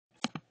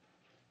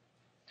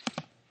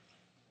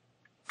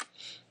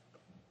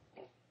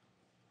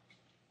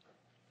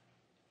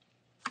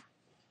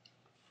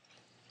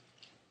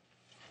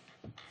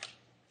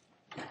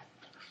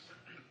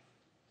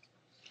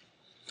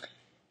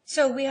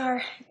So we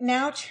are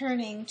now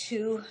turning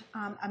to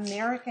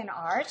American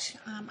art.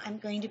 I'm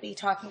going to be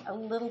talking a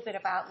little bit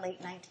about late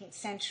 19th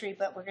century,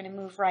 but we're going to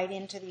move right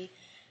into the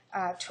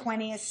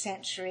 20th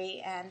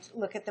century and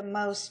look at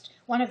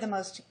one of the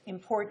most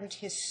important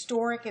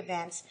historic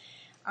events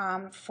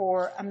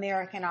for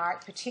American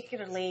art,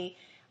 particularly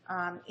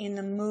in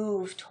the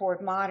move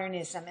toward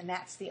modernism, and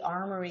that's the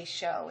Armory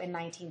Show in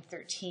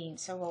 1913.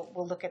 So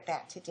we'll look at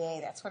that today.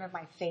 That's one of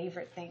my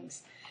favorite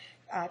things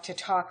to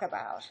talk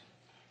about.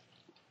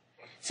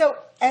 So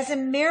as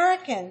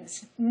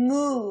Americans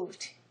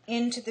moved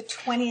into the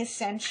 20th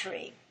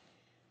century,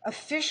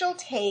 official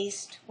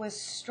taste was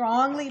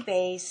strongly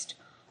based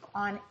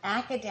on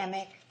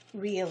academic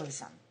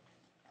realism,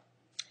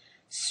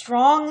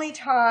 strongly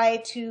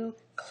tied to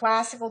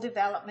classical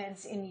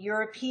developments in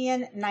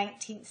European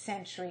 19th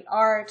century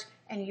art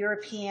and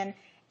European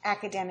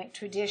academic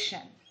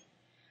tradition.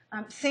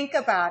 Think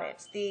about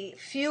it. The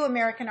few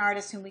American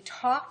artists whom we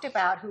talked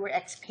about who were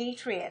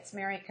expatriates,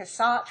 Mary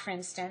Cassatt, for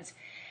instance,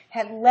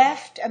 had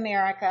left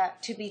America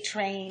to be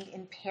trained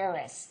in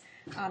Paris,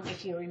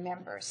 if you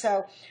remember.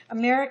 So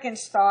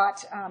Americans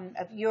thought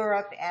of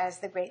Europe as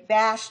the great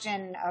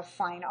bastion of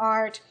fine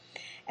art,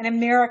 and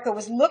America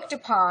was looked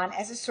upon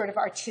as a sort of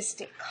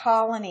artistic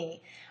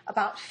colony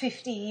about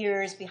 50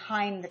 years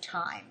behind the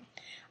time.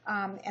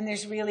 And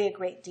there's really a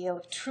great deal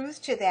of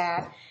truth to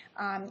that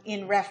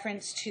in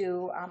reference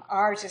to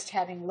our just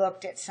having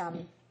looked at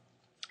some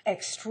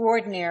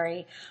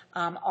extraordinary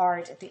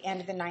art at the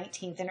end of the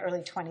 19th and early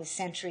 20th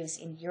centuries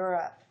in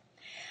Europe.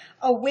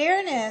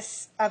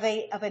 Awareness of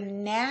a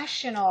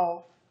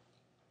national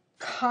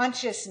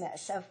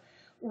consciousness of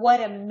what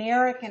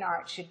American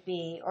art should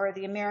be, or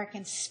the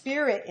American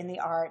spirit in the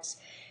arts,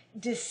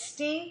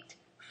 distinct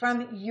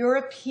from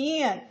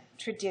European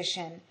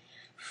tradition,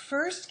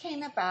 first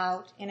came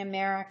about in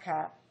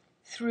America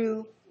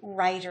through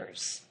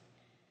writers.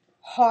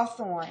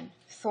 Hawthorne,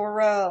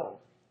 Thoreau,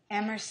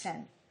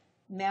 Emerson,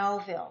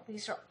 Melville.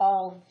 These are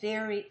all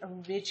very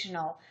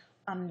original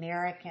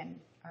American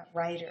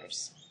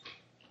writers.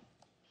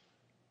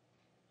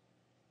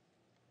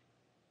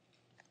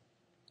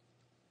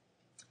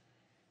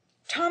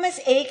 Thomas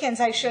Eakins,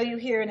 I show you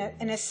here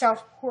in a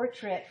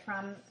self-portrait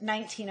from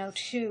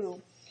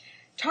 1902.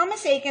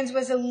 Thomas Eakins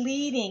was a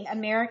leading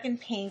American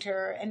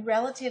painter and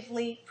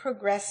relatively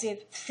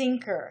progressive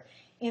thinker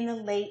in the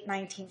late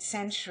 19th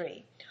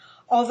century.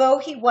 Although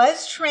he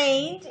was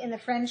trained in the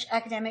French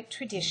academic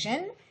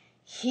tradition,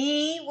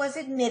 he was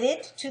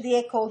admitted to the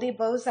École des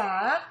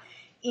Beaux-Arts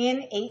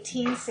in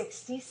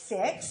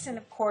 1866, and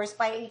of course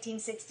by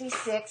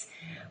 1866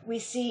 we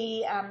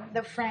see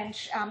the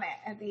French,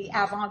 the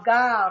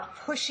avant-garde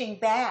pushing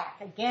back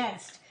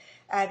against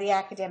the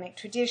academic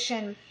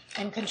tradition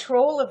and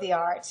control of the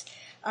arts.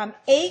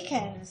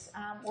 Eakins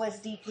was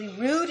deeply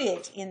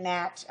rooted in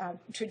that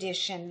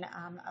tradition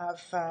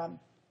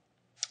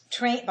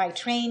by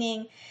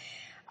training.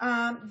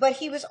 But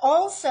he was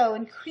also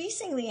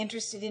increasingly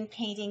interested in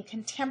painting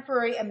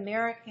contemporary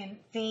American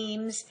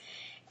themes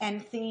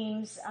and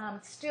themes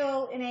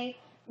still in a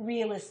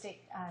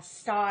realistic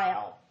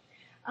style.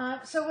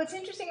 So what's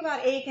interesting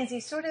about Eakins, he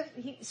sort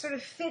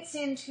of fits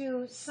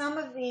into some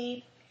of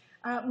the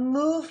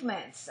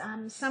movements,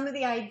 some of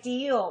the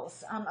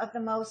ideals of the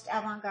most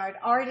avant-garde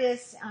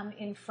artists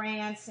in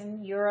France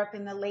and Europe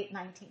in the late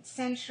 19th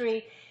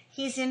century.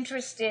 He's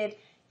interested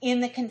in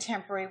the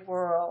contemporary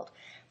world,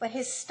 but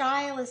his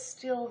style is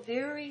still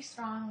very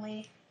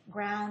strongly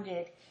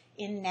grounded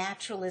in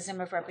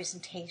naturalism of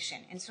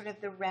representation and sort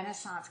of the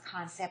Renaissance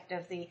concept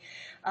of the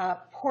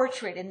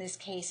portrait, in this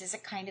case, as a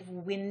kind of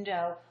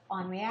window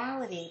on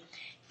reality,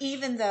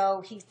 even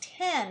though he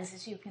tends,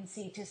 as you can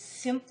see, to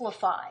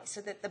simplify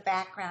so that the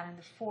background and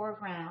the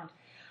foreground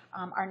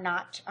are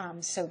not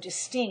so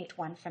distinct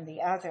one from the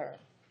other.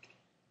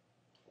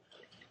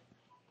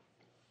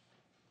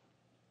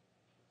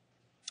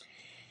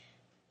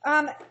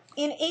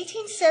 In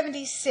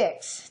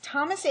 1876,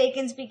 Thomas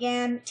Eakins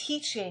began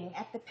teaching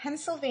at the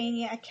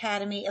Pennsylvania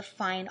Academy of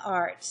Fine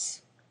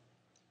Arts.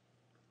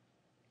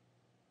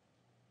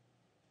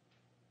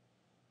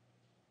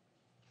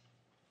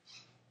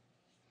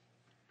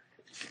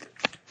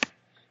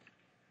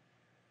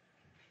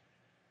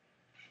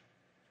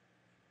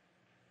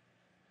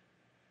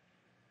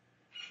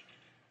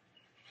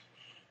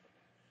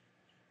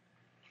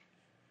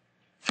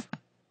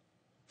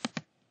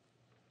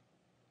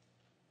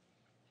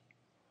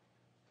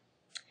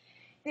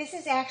 This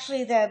is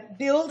actually the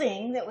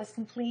building that was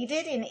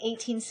completed in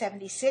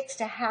 1876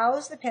 to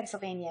house the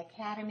Pennsylvania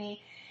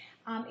Academy.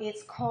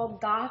 It's called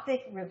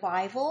Gothic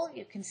Revival.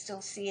 You can still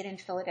see it in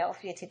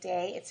Philadelphia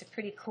today. It's a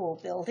pretty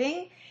cool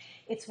building.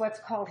 It's what's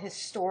called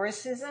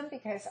historicism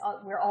because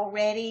we're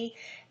already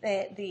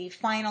the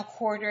final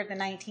quarter of the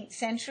 19th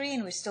century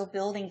and we're still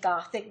building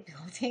Gothic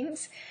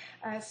buildings.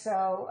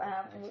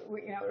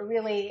 We're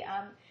really...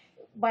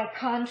 by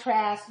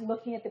contrast,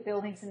 looking at the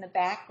buildings in the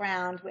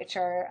background, which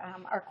are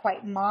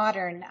quite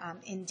modern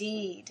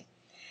indeed.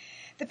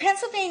 The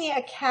Pennsylvania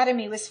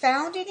Academy was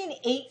founded in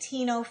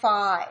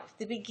 1805,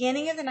 the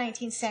beginning of the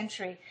 19th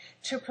century,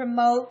 to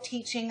promote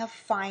teaching of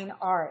fine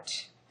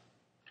art.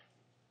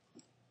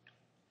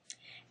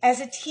 As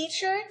a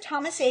teacher,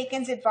 Thomas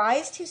Eakins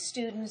advised his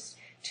students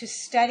to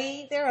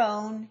study their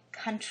own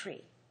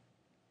country,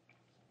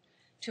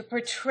 to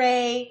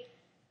portray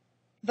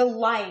the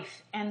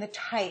life and the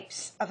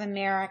types of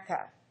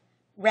America,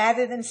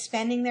 rather than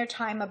spending their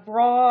time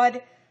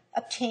abroad,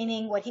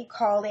 obtaining what he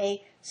called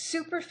a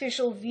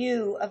superficial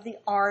view of the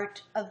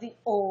art of the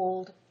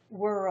old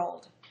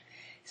world.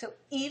 So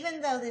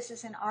even though this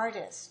is an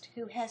artist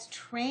who has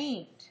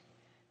trained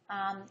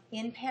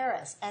in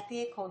Paris at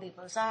the École des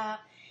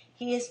Beaux-Arts,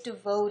 he is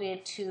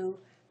devoted to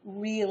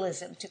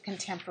realism, to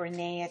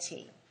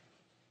contemporaneity.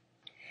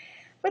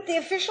 But the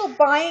official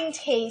buying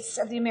tastes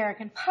of the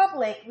American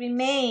public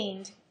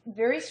remained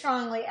very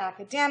strongly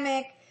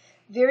academic,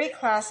 very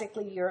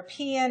classically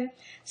European,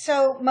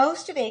 so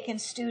most of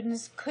Eakins'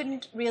 students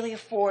couldn't really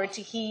afford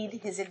to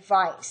heed his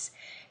advice.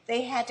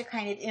 They had to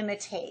kind of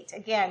imitate,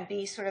 again,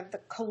 be sort of the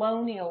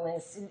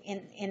colonialists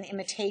in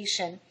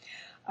imitation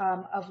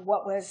of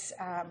what was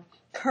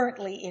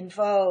currently in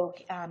vogue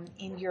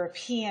in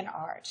European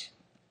art.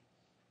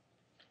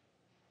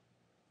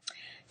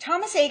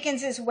 Thomas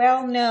Eakins is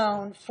well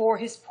known for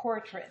his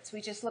portraits.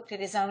 We just looked at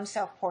his own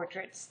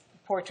self-portrait,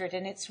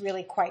 and it's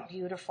really quite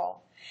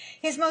beautiful.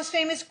 His most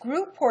famous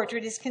group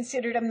portrait is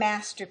considered a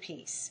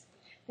masterpiece.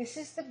 This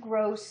is the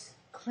Gross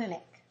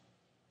Clinic.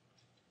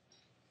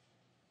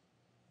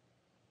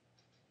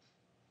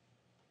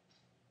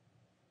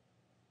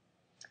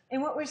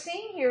 And what we're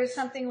seeing here is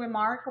something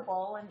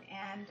remarkable,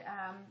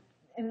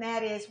 and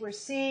that is we're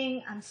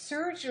seeing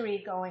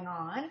surgery going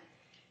on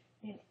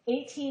in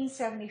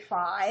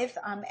 1875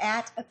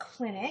 at a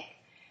clinic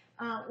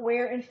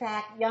where, in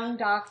fact, young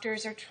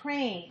doctors are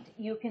trained.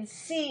 You can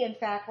see, in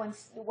fact,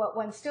 what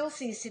one still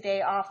sees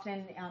today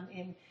often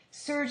in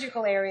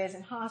surgical areas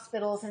and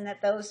hospitals, and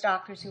that those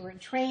doctors who are in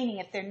training,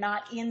 if they're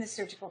not in the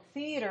surgical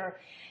theater,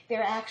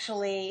 they're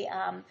actually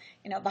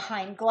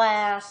behind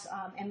glass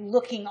and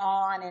looking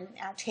on and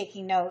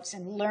taking notes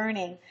and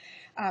learning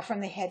from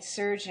the head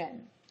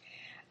surgeon.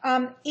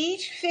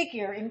 Each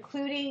figure,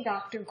 including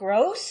Dr.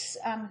 Gross,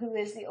 who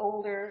is the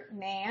older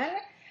man,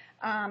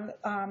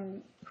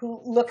 who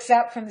looks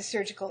up from the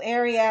surgical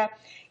area,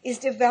 is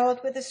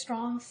developed with a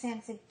strong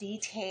sense of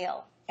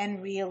detail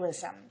and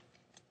realism.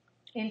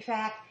 In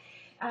fact,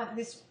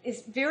 this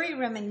is very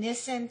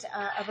reminiscent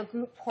of a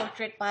group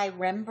portrait by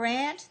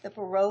Rembrandt, the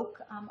Baroque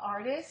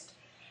artist,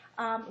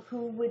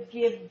 who would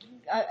give,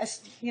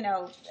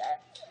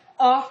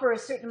 offer a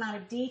certain amount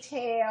of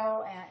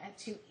detail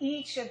to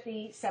each of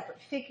the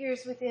separate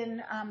figures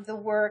within the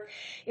work.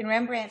 In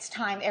Rembrandt's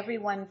time,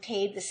 everyone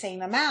paid the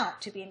same amount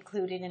to be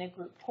included in a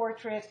group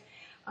portrait.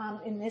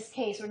 In this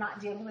case, we're not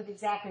dealing with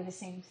exactly the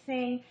same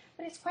thing,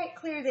 but it's quite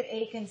clear that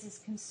Eakins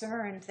is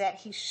concerned that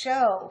he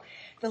show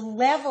the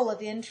level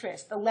of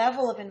interest, the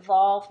level of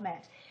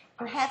involvement,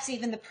 perhaps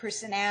even the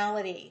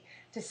personality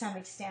to some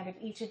extent of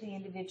each of the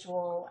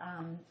individual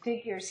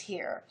figures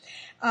here.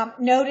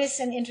 Notice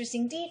an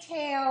interesting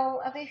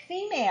detail of a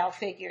female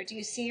figure. Do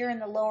you see her in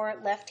the lower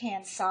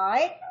left-hand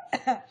side?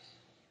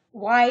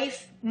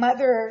 Wife,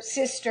 mother,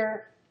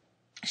 sister.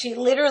 She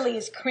literally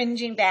is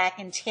cringing back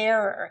in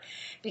terror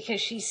because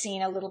she's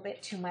seen a little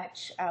bit too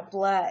much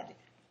blood.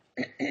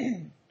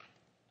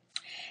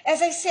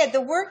 As I said,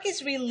 the work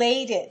is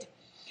related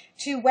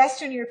to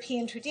Western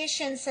European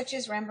traditions such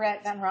as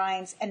Rembrandt van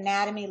Rijn's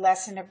Anatomy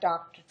Lesson of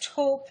Dr.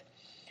 Tulp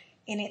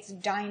in its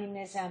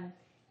dynamism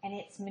and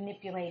its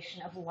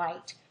manipulation of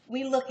light.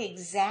 We look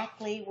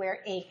exactly where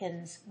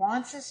Eakins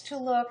wants us to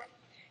look,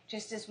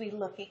 just as we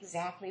look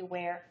exactly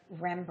where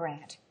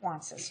Rembrandt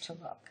wants us to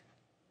look.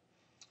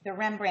 The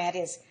Rembrandt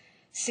is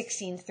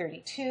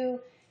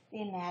 1632,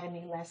 the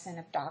Anatomy Lesson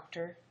of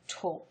Dr.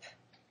 Tulp.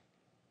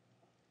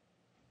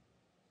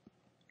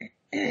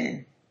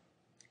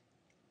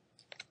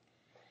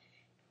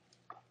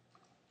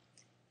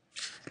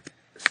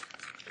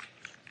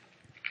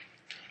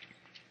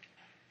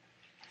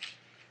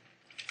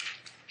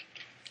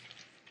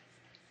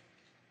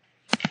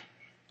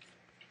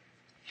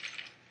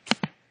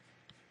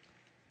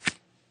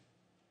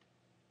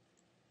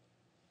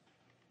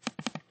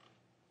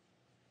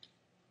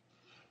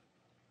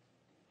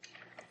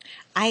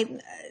 I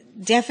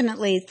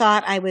definitely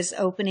thought I was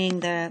opening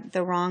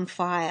the wrong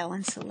file,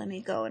 and so let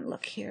me go and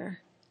look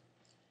here.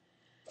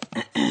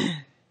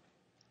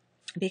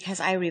 Because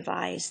I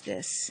revised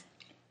this.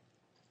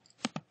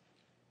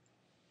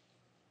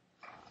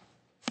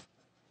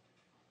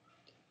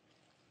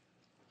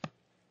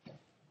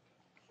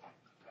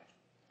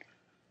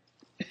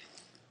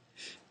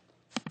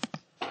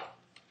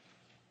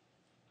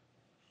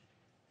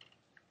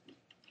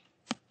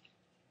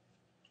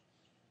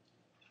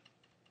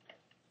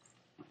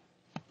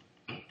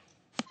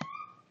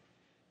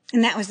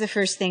 And that was the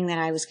first thing that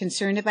I was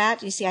concerned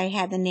about. You see, I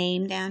had the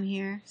name down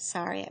here.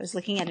 Sorry, I was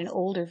looking at an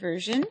older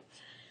version.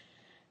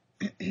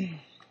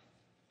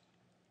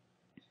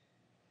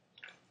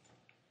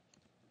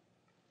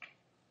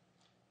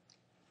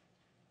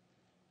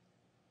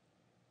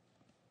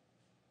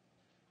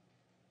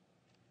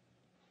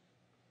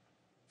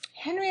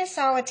 Henry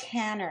Asawa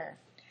Tanner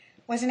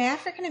was an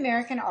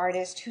African-American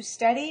artist who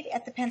studied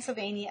at the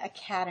Pennsylvania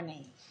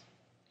Academy,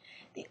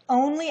 the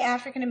only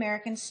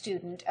African-American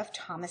student of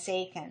Thomas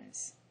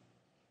Eakins.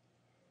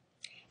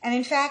 And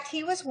in fact,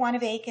 he was one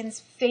of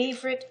Eakins'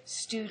 favorite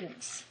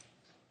students.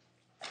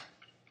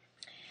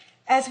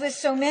 As with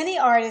so many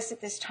artists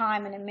at this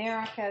time in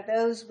America,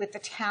 those with the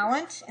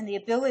talent and the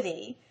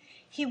ability,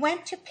 he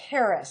went to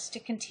Paris to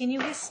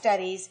continue his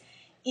studies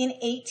in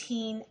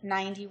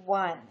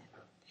 1891.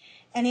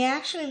 And he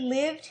actually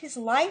lived his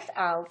life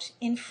out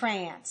in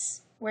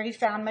France, where he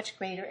found much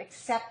greater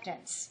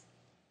acceptance.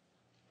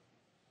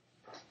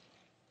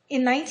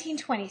 In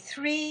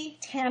 1923,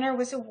 Tanner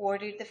was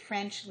awarded the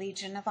French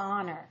Legion of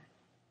Honor.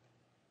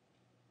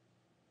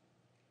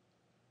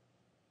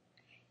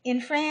 In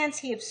France,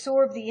 he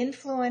absorbed the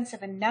influence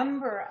of a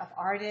number of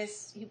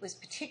artists. He was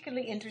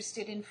particularly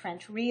interested in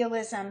French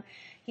realism.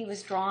 He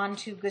was drawn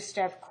to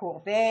Gustave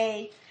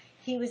Courbet.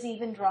 He was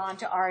even drawn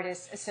to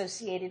artists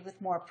associated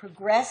with more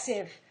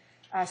progressive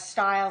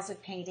styles of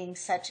painting,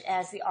 such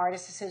as the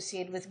artists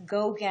associated with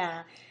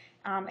Gauguin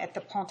at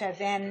the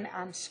Pont-Aven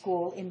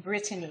school in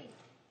Brittany.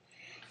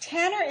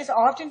 Tanner is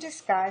often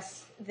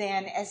discussed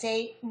then as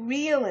a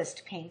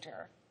realist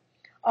painter,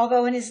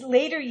 although in his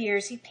later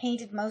years he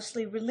painted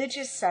mostly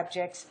religious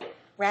subjects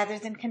rather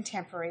than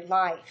contemporary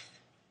life.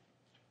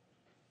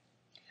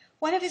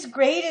 One of his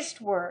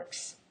greatest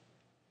works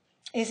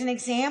is an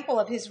example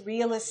of his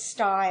realist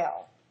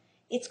style.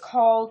 It's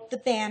called The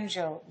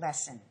Banjo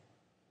Lesson.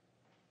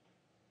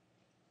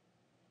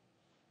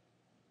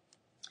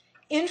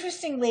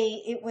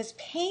 Interestingly, it was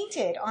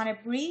painted on a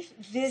brief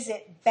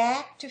visit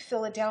back to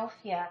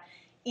Philadelphia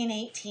in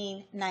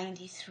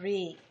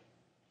 1893.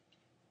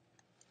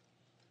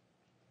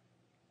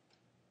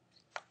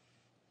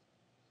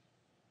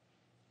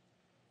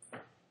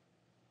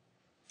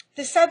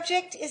 The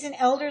subject is an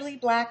elderly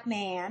black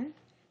man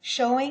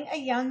showing a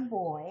young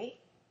boy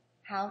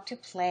how to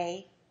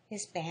play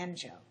his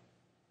banjo.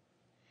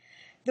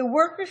 The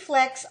work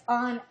reflects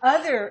on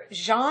other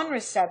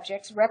genre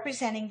subjects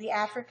representing the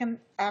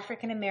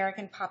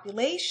African-American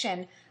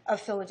population of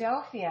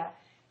Philadelphia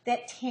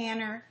that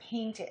Tanner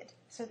painted.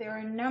 So there are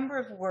a number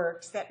of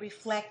works that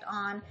reflect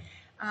on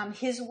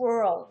his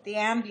world, the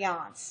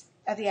ambiance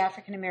of the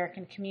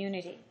African-American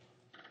community.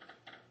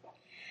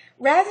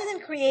 Rather than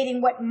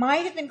creating what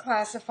might have been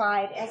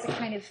classified as a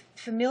kind of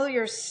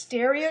familiar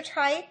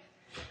stereotype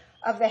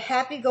of the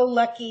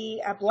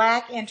happy-go-lucky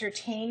black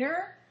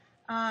entertainer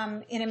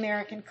in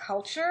American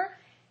culture,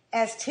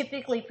 as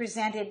typically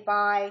presented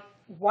by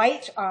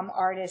white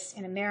artists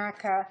in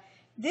America,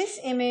 this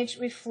image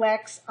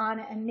reflects on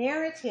a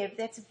narrative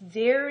that's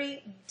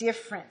very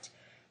different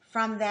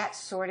from that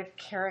sort of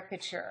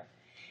caricature.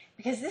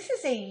 Because this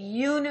is a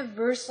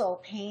universal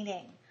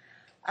painting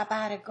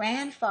about a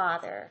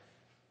grandfather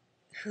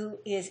who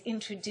is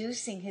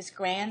introducing his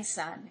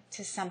grandson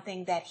to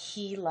something that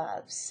he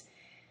loves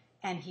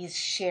and he's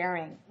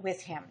sharing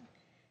with him.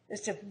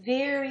 It's a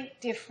very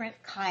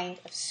different kind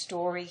of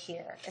story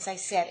here. As I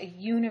said, a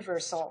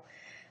universal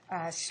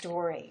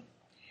story.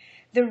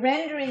 The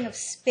rendering of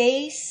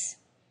space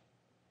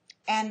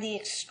and the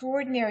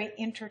extraordinary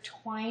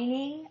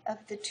intertwining of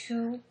the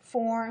two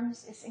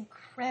forms is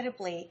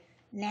incredibly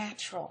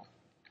natural.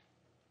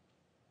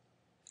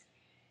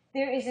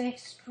 There is an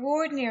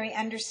extraordinary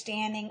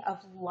understanding of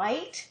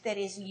light that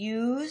is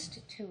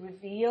used to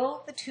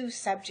reveal the two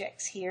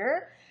subjects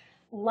here.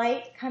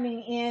 Light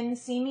coming in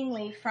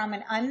seemingly from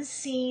an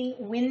unseen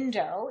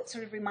window. It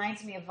sort of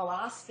reminds me of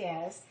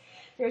Velázquez.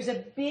 There's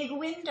a big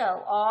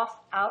window off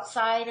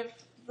outside of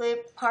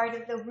the part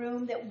of the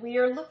room that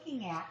we're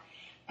looking at.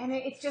 And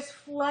it's just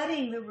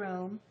flooding the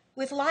room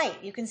with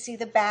light. You can see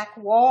the back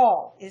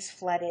wall is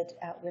flooded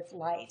with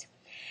light.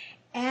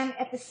 And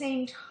at the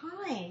same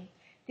time,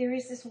 there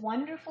is this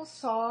wonderful,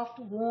 soft,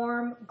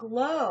 warm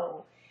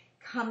glow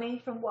coming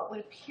from what would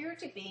appear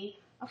to be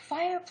a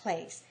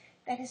fireplace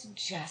that is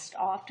just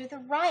off to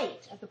the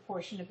right of the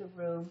portion of the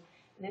room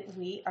that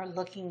we are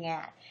looking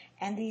at.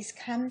 And these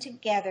come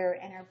together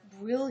and are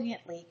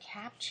brilliantly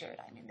captured.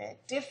 I mean, the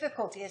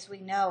difficulty, as we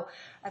know,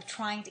 of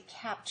trying to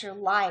capture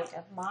light,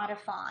 of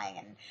modifying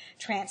and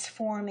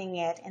transforming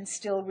it and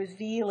still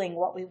revealing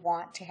what we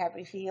want to have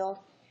revealed,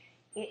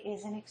 it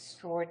is an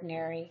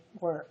extraordinary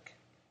work.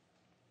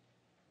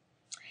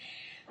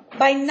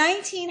 By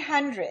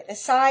 1900,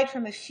 aside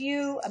from a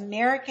few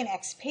American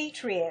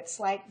expatriates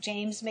like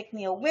James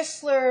McNeill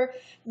Whistler,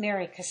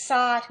 Mary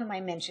Cassatt, whom I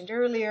mentioned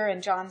earlier,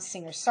 and John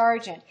Singer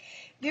Sargent,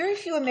 very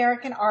few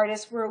American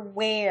artists were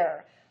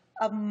aware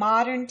of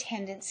modern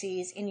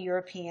tendencies in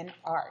European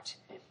art.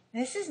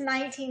 This is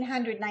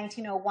 1900,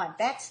 1901.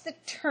 That's the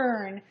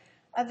turn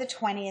of the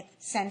 20th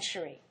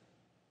century.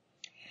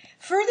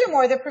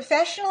 Furthermore, the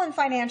professional and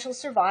financial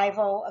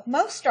survival of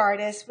most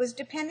artists was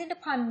dependent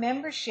upon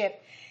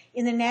membership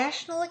in the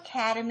National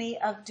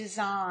Academy of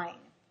Design,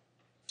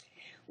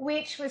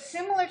 which was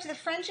similar to the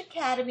French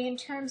Academy in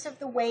terms of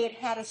the way it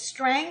had a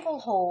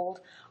stranglehold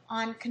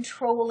on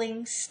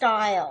controlling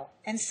style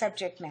and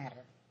subject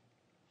matter.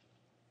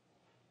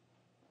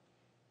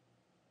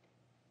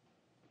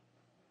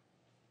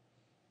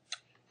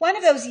 One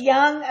of those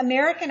young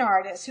American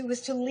artists who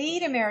was to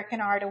lead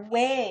American art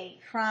away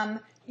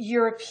from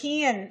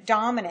European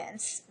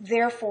dominance,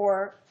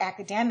 therefore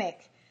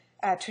academic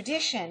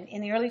tradition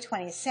in the early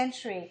 20th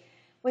century,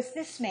 was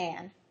this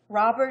man,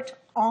 Robert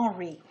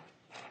Henri.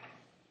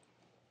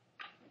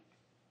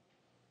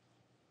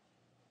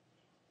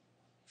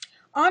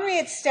 Henri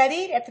had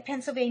studied at the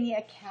Pennsylvania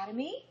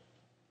Academy.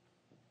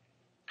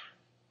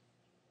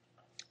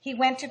 He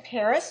went to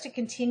Paris to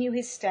continue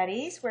his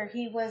studies, where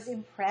he was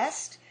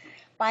impressed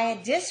by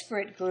a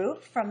disparate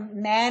group from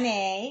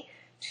Manet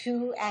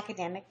to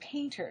academic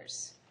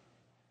painters.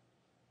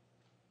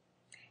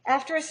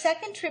 After a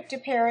second trip to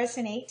Paris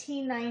in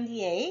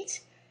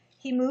 1898,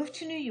 he moved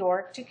to New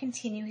York to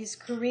continue his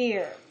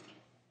career.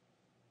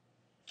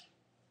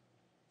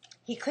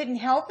 He couldn't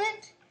help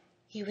it.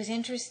 He was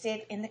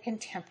interested in the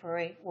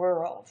contemporary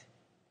world.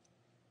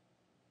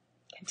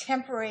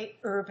 Contemporary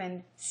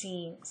urban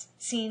scenes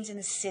in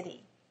the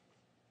city.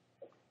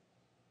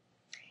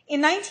 In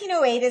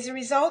 1908, as a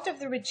result of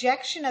the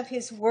rejection of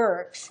his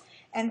works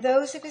and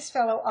those of his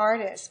fellow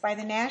artists by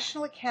the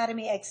National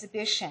Academy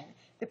exhibition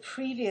the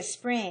previous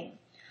spring,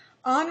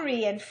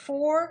 Henri and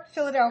 4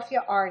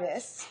 Philadelphia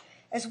artists,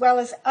 as well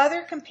as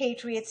other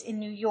compatriots in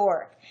New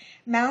York,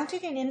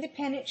 mounted an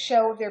independent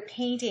show of their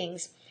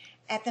paintings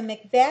at the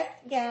Macbeth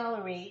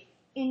Gallery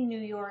in New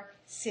York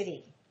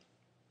City.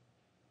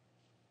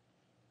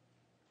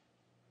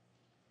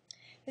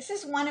 This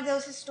is one of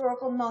those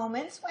historical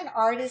moments when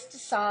artists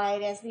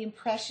decide, as the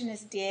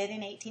Impressionists did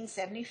in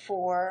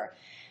 1874,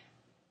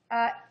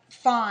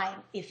 fine,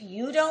 if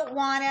you don't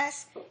want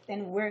us,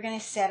 then we're going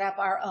to set up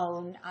our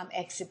own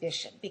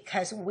exhibition,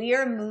 because we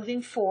are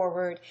moving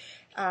forward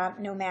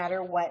no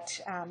matter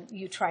what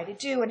you try to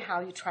do and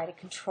how you try to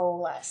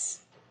control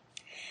us.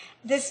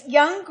 This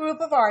young group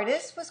of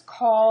artists was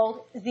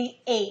called the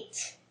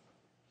Eight.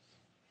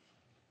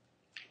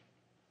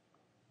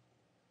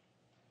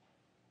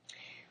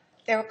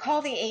 They were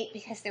called the Eight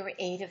because there were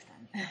 8 of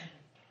them.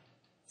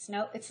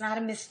 It's not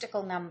a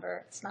mystical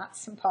number. It's not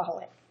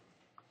symbolic.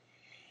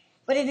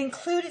 But it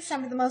included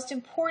some of the most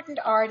important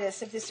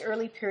artists of this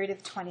early period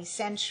of the 20th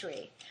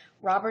century.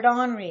 Robert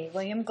Henri,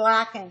 William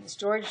Glackens,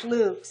 George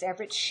Lukes,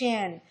 Everett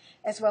Shinn,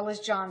 as well as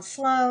John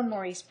Sloan,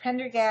 Maurice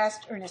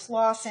Prendergast, Ernest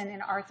Lawson,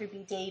 and Arthur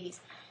B. Davies.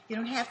 You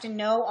don't have to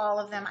know all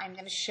of them. I'm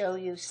going to show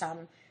you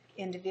some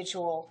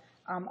individual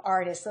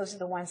artists. Those are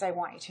the ones I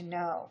want you to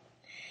know.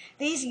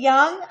 These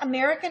young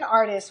American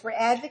artists were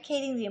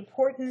advocating the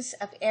importance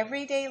of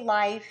everyday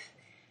life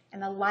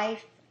and the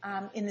life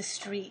in the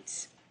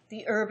streets,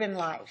 the urban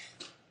life.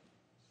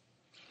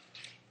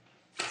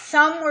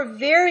 Some were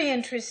very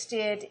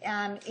interested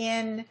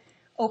in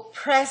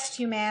oppressed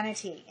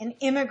humanity, in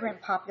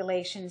immigrant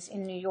populations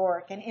in New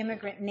York and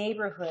immigrant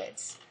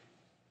neighborhoods.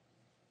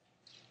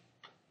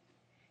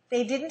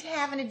 They didn't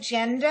have an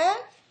agenda.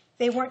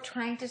 They weren't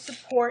trying to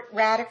support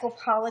radical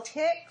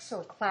politics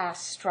or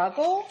class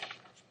struggle.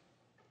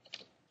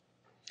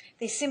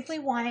 They simply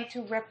wanted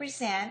to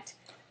represent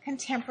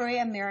contemporary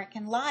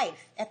American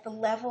life at the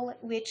level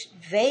at which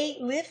they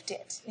lived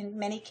it. In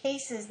many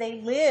cases,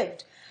 they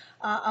lived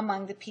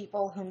among the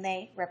people whom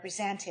they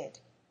represented.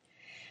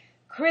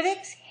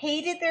 Critics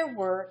hated their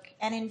work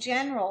and in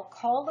general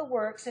called the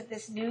works of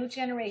this new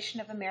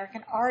generation of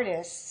American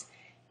artists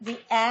the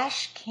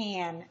ash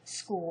can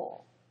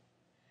school.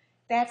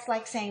 That's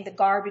like saying the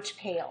garbage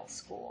pail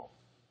school.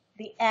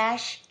 The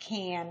ash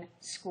can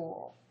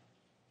school.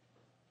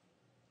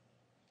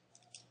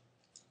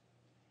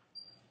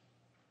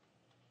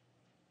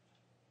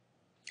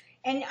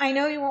 And I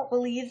know you won't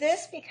believe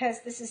this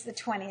because this is the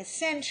 20th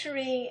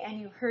century and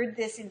you heard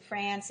this in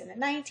France in the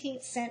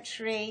 19th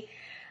century.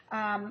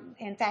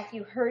 In fact,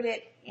 you heard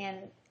it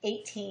in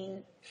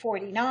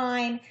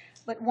 1849.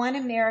 But one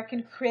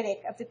American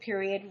critic of the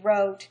period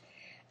wrote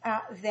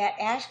that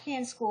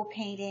Ashcan school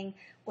painting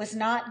was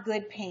not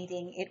good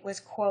painting. It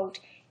was, quote,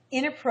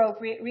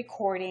 inappropriate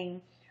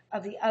recording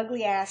of the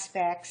ugly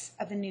aspects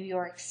of the New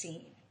York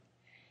scene.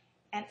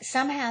 And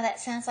somehow that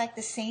sounds like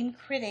the same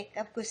critic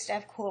of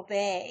Gustave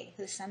Courbet,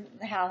 who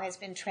somehow has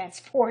been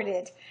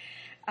transported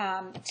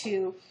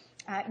to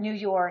New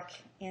York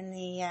in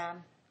the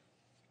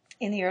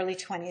early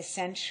 20th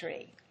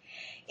century.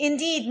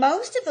 Indeed,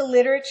 most of the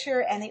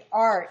literature and the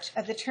art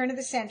of the turn of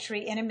the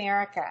century in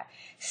America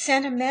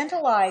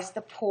sentimentalized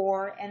the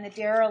poor and the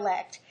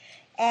derelict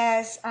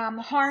as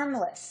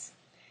harmless,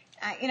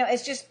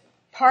 as just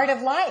part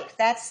of life.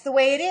 That's the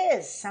way it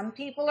is. Some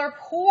people are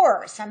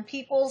poor. Some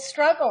people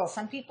struggle.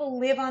 Some people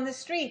live on the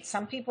streets.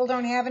 Some people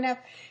don't have enough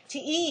to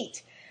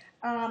eat.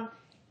 And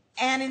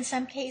in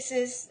some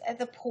cases,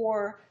 the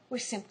poor were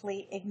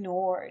simply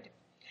ignored.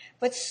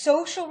 But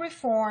social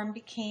reform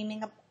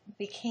became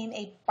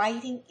a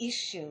biting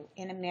issue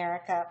in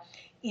America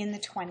in the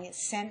 20th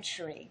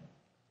century.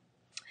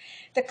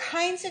 The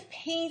kinds of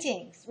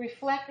paintings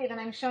reflected, and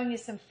I'm showing you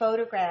some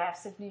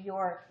photographs of New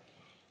York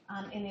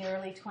in the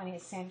early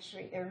 20th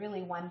century. They're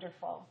really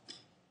wonderful.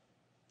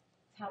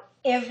 How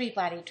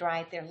everybody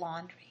dried their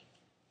laundry.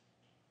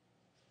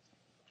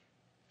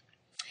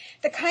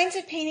 The kinds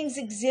of paintings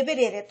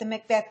exhibited at the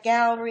Macbeth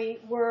Gallery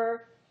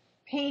were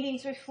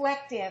paintings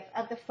reflective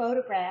of the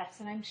photographs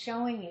that I'm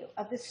showing you,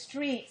 of the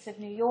streets of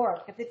New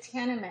York, of the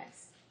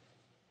tenements.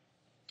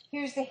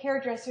 Here's the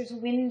hairdresser's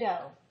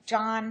window,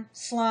 John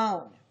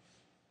Sloan,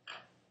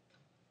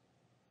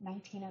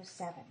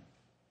 1907.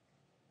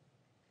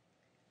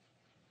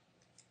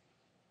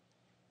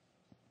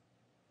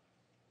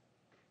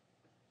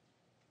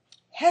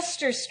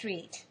 Hester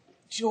Street,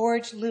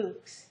 George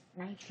Lukes,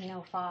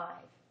 1905.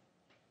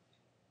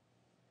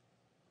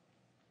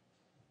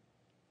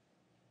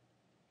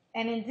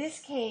 And in this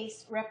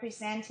case,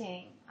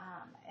 representing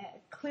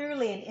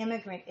clearly an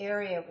immigrant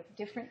area with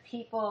different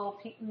people,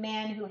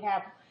 men who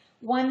have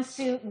one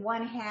suit and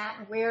one hat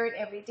and wear it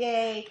every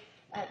day.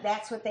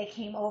 That's what they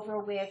came over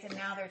with, and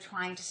now they're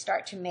trying to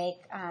start to make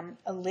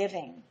a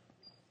living.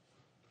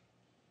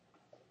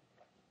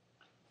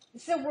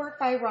 This is a work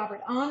by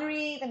Robert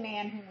Henri, the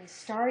man whom we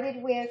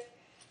started with.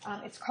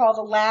 It's called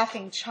A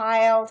Laughing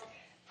Child,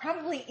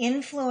 probably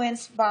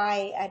influenced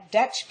by a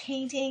Dutch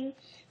painting.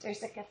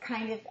 There's like a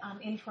kind of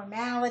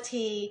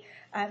informality,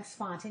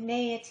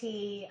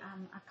 spontaneity,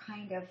 a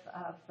kind of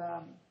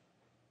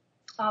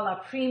a la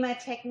prima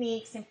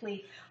technique,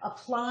 simply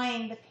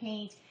applying the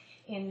paint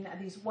in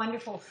these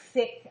wonderful,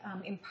 thick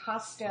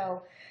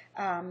impasto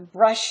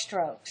brush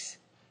strokes.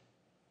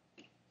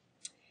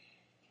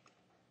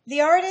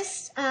 The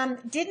artists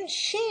didn't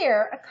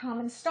share a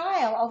common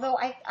style, although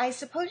I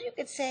suppose you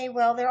could say,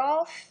 well, they're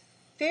all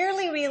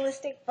fairly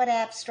realistic but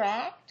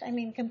abstract. I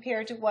mean,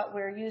 compared to what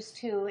we're used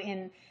to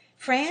in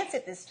France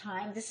at this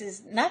time, this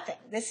is nothing.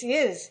 This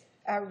is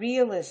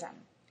realism.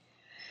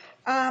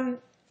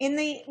 In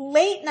the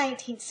late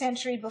 19th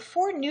century,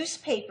 before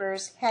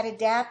newspapers had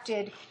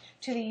adapted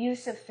to the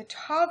use of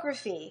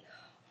photography,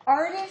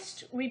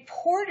 artist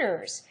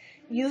reporters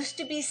used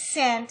to be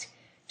sent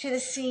to the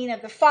scene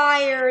of the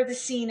fire, the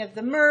scene of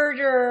the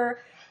murder,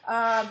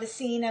 the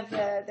scene of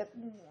the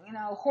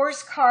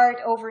horse cart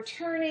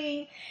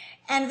overturning,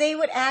 and they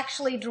would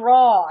actually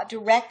draw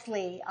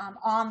directly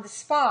on the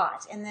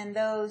spot, and then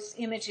those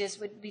images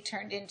would be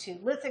turned into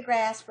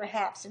lithographs,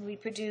 perhaps, and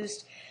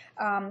reproduced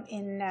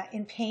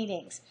in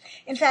paintings.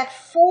 In fact,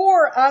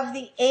 4 of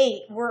the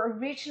 8 were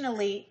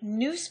originally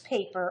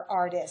newspaper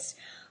artists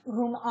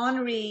whom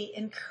Henri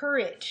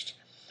encouraged.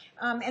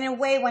 In a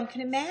way, one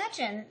can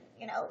imagine,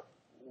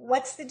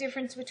 what's the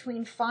difference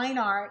between fine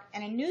art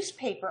and a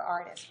newspaper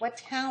artist? What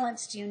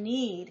talents do you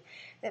need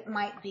that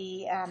might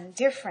be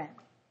different?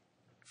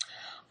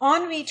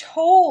 Henri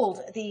told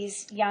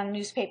these young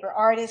newspaper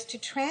artists to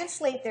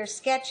translate their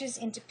sketches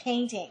into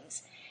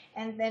paintings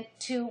and then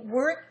to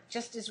work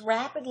just as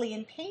rapidly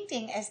in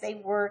painting as they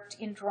worked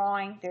in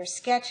drawing their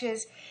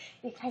sketches,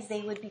 because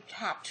they would be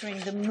capturing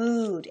the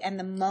mood and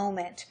the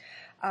moment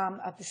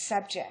of the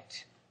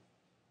subject.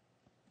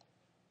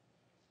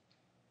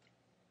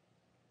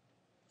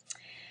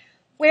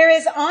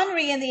 Whereas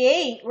Henri and the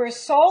 8 were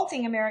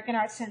assaulting American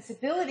art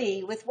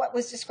sensibility with what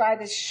was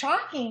described as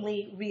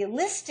shockingly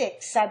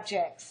realistic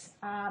subjects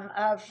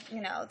of,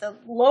 the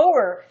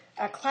lower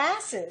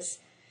classes,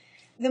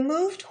 the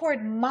move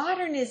toward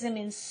modernism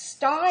in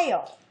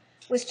style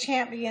was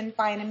championed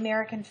by an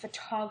American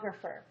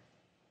photographer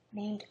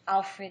named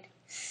Alfred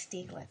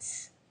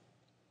Stieglitz.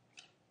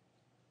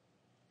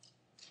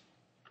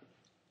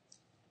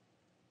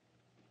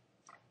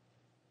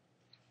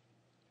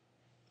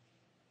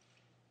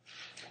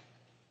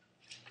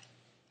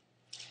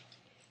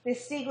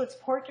 This Stieglitz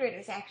portrait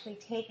is actually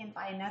taken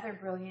by another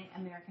brilliant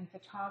American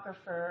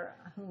photographer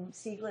whom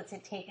Stieglitz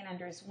had taken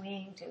under his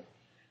wing to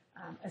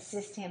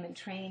assist him and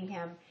train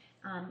him,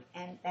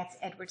 and that's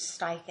Edward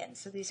Steichen.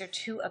 So these are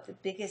 2 of the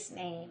biggest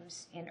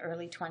names in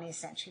early 20th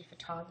century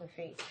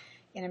photography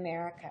in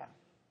America.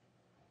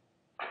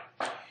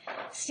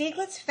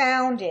 Stieglitz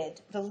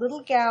founded the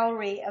Little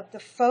Gallery of the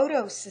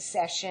Photo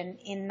Secession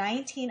in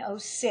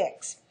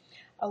 1906,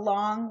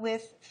 along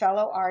with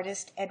fellow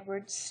artist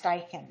Edward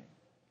Steichen.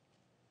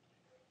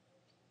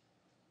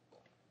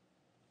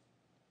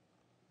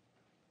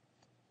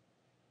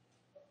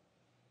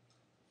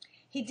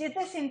 He did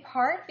this in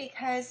part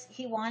because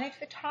he wanted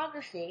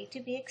photography to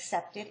be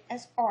accepted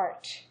as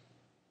art.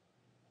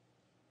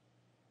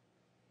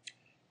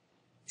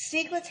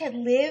 Stieglitz had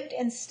lived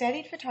and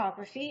studied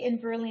photography in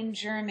Berlin,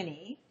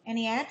 Germany, and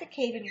he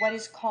advocated what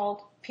is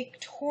called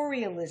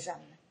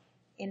pictorialism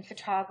in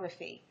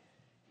photography.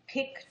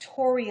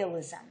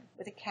 Pictorialism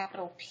with a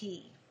capital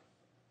P.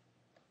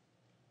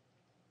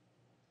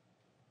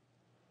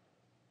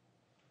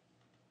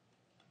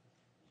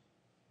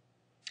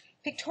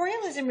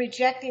 Pictorialism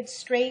rejected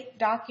straight,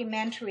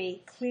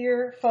 documentary,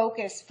 clear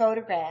focus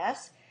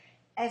photographs,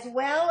 as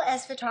well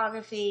as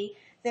photography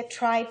that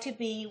tried to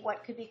be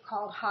what could be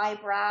called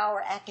highbrow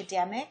or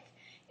academic.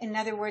 In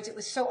other words, it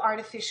was so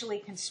artificially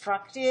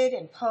constructed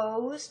and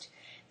posed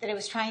that it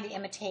was trying to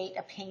imitate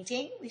a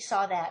painting. We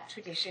saw that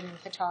tradition in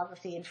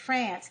photography in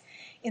France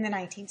in the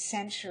 19th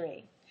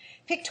century.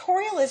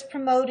 Pictorialists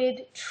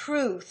promoted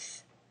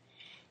truth.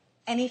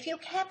 And if you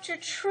capture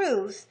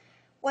truth,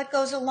 what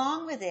goes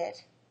along with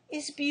it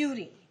is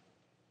beauty.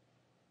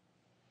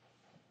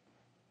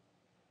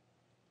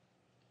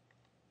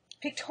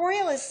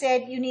 Pictorialists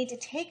said you need to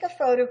take a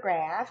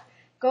photograph,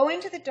 go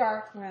into the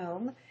dark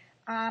room,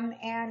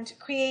 and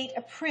create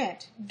a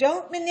print.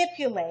 Don't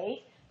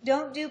manipulate.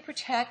 Don't do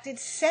protracted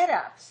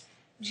setups.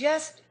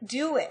 Just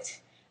do it.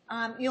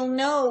 You'll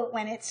know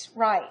when it's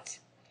right.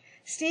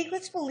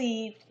 Stieglitz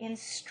believed in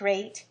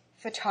straight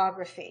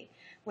photography,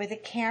 where the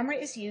camera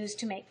is used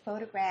to make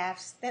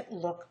photographs that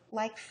look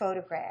like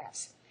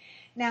photographs.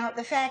 Now,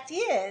 the fact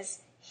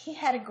is, he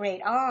had a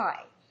great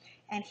eye,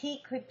 and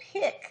he could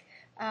pick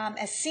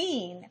a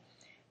scene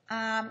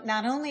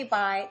not only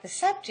by the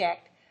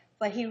subject,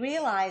 but he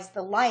realized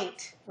the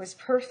light was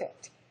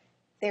perfect.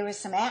 There was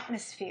some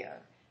atmosphere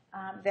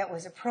that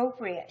was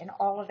appropriate, and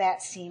all of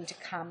that seemed to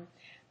come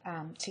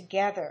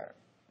together.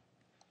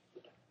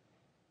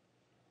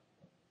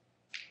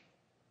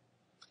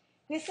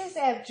 This is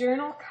a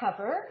journal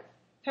cover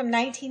from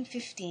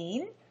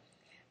 1915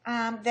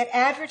 that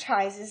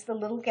advertises the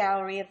little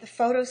gallery of the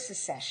Photo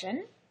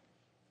Secession,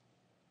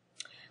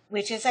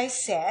 which, as I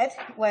said,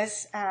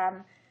 was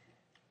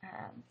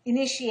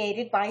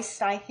initiated by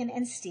Steichen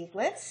and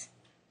Stieglitz,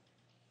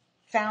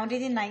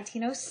 founded in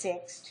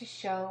 1906 to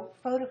show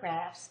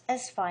photographs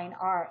as fine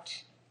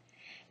art.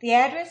 The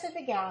address of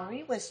the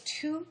gallery was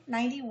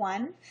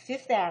 291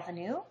 Fifth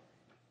Avenue,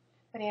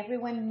 but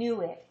everyone knew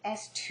it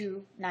as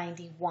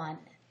 291.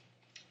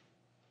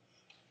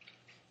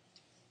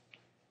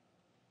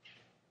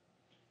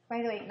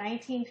 By the way,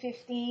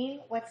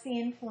 1915, what's the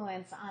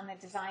influence on the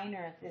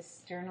designer of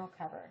this journal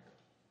cover?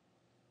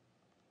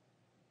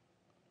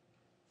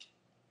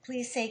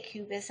 Please say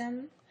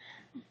Cubism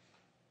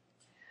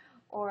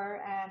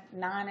or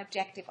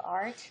non-objective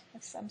art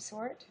of some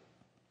sort.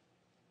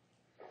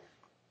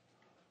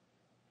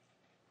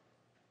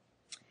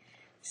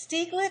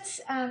 Stieglitz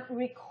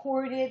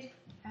recorded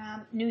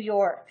New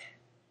York,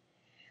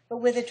 but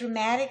with a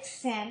dramatic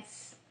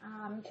sense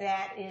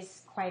that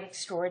is quite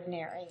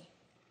extraordinary.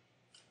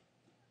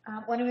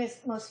 One of his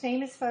most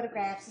famous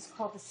photographs is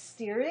called The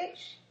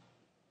Steerage.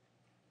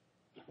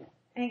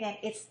 And again,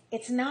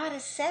 it's not a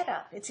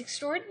setup. It's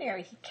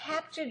extraordinary. He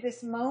captured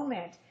this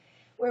moment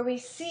where we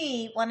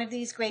see one of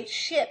these great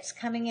ships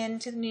coming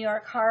into the New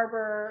York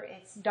harbor.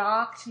 It's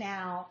docked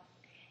now.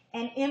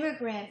 And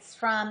immigrants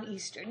from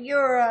Eastern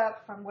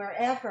Europe, from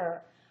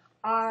wherever,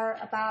 are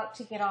about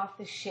to get off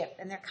the ship.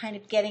 And they're kind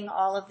of getting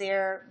all of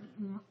their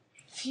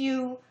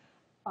few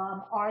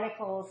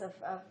articles of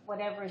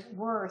whatever is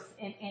worth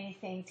in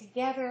anything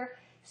together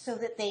so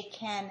that they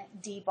can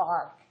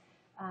debark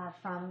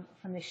from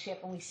the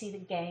ship. And we see the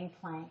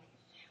gangplank.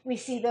 We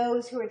see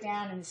those who are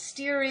down in the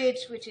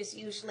steerage, which is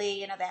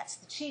usually, that's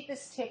the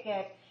cheapest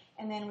ticket.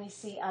 And then we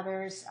see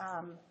others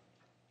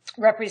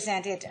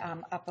represented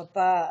up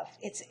above.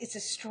 It's a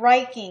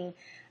striking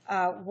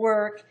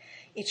work.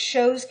 It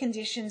shows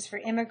conditions for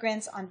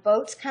immigrants on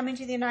boats coming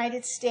to the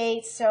United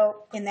States.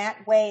 So in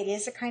that way, it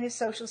is a kind of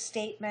social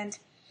statement.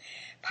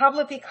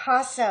 Pablo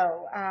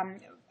Picasso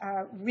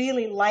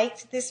really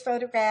liked this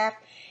photograph.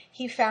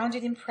 He found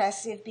it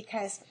impressive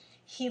because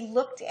he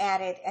looked at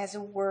it as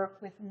a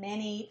work with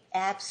many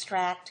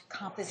abstract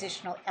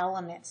compositional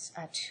elements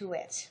to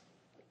it.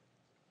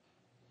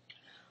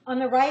 On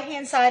the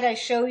right-hand side, I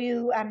show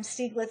you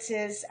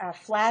Stieglitz's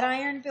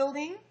Flatiron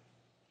building.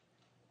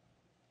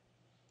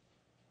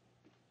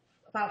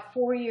 About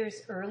 4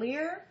 years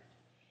earlier.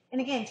 And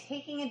again,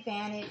 taking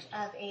advantage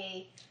of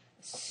a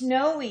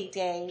snowy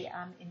day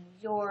in New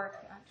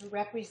York to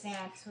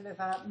represent sort of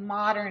a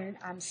modern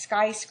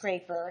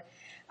skyscraper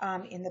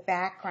in the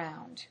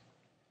background.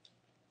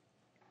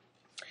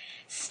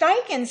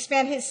 Steichen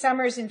spent his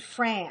summers in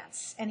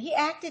France, and he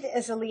acted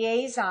as a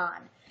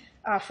liaison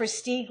for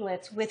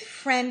Stieglitz with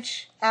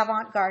French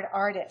avant-garde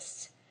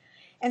artists.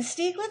 And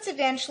Stieglitz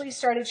eventually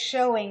started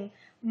showing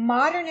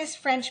modernist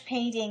French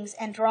paintings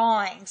and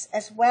drawings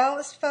as well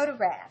as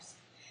photographs,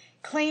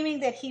 claiming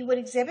that he would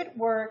exhibit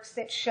works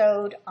that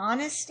showed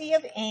honesty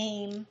of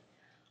aim,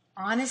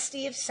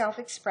 honesty of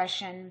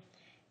self-expression,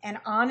 and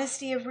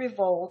honesty of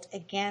revolt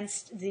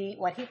against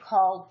what he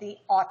called the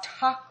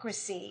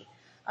autocracy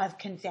of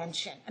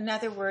convention. In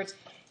other words,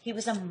 he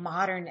was a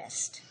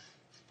modernist.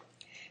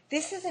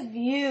 This is a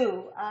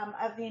view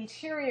of the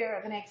interior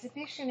of an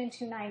exhibition in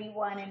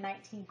 291 and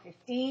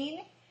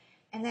 1915,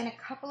 and then a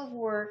couple of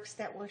works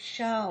that were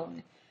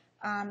shown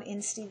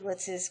in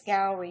Stieglitz's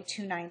gallery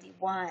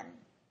 291.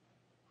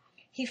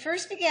 He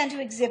first began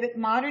to exhibit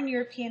modern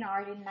European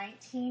art in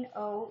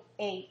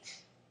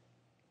 1908.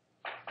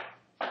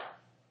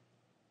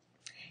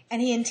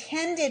 And he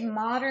intended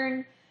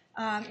modern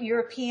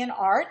European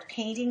art,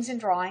 paintings and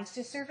drawings,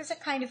 to serve as a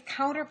kind of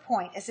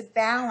counterpoint, as a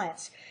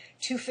balance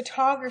to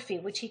photography,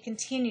 which he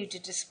continued to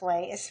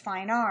display as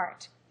fine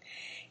art.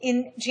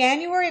 In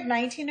January of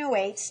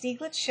 1908,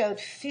 Stieglitz showed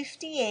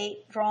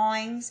 58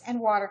 drawings and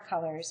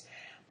watercolors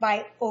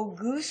by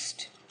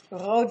Auguste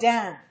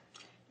Rodin,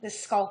 the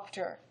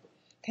sculptor,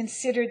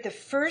 considered the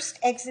first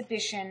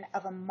exhibition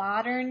of a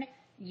modern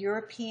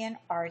European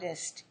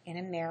artist in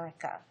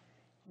America,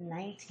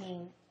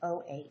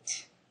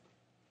 1908.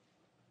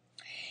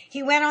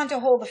 He went on to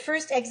hold the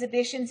first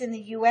exhibitions in the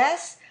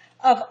U.S.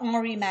 of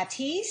Henri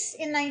Matisse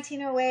in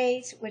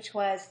 1908, which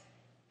was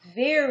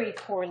very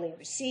poorly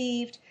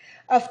received,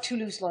 of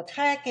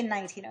Toulouse-Lautrec in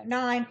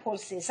 1909, Paul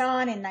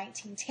Cézanne in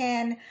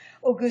 1910,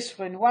 Auguste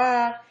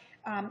Renoir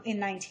in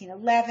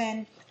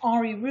 1911,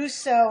 Henri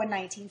Rousseau in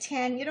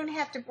 1910. You don't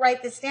have to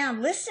write this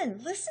down. Listen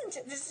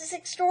to this is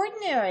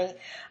extraordinary.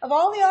 Of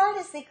all the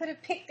artists they could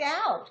have picked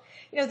out,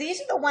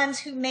 these are the ones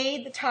who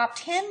made the top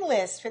 10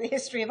 list for the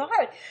history of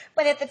art.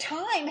 But at the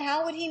time,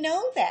 how would he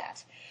know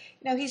that?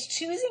 He's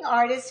choosing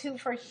artists who,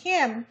 for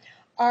him,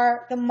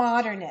 are the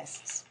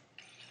modernists.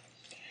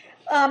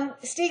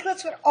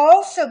 Stieglitz would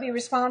also be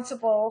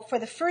responsible for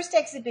the first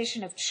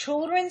exhibition of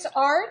children's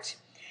art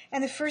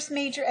and the first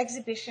major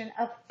exhibition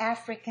of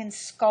African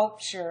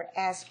sculpture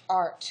as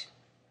art.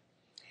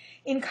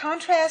 In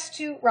contrast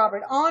to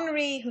Robert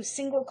Henri, whose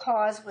single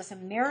cause was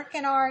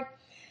American art,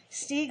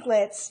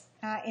 Stieglitz,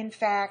 in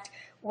fact,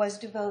 was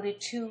devoted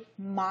to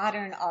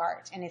modern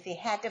art. And if he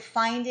had to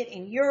find it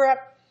in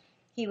Europe,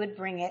 he would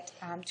bring it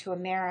to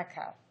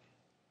America.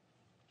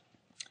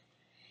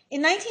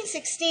 In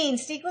 1916,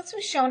 Stieglitz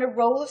was shown a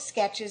roll of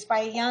sketches by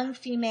a young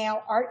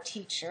female art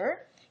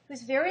teacher who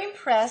was very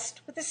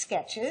impressed with the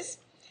sketches,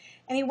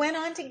 and he went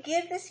on to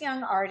give this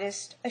young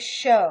artist a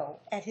show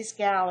at his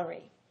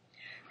gallery.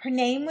 Her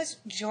name was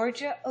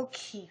Georgia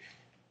O'Keeffe.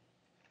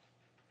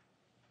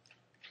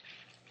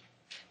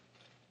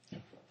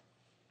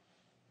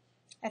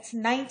 That's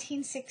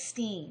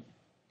 1916.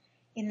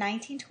 In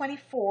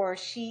 1924,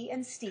 she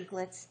and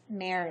Stieglitz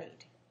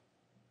married.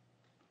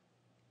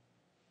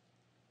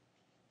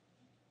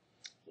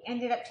 He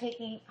ended up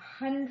taking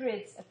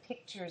hundreds of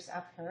pictures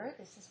of her.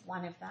 This is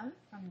one of them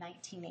from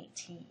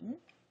 1918.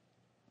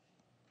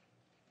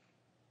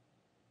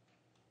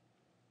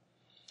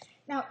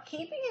 Now,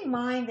 keeping in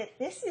mind that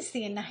this is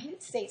the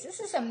United States, this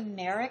is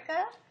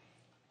America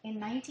in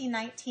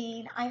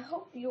 1919, I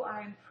hope you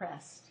are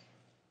impressed.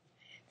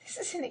 This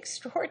is an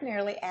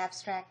extraordinarily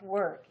abstract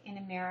work in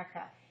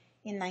America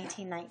in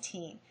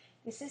 1919.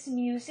 This is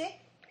Music,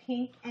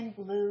 Pink and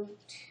Blue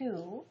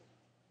 2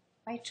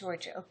 by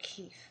Georgia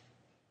O'Keeffe.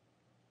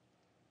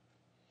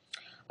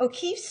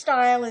 O'Keeffe's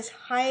style is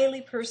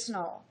highly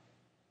personal,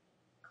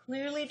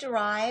 clearly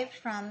derived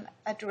from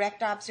a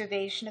direct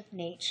observation of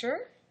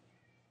nature.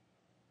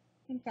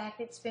 In fact,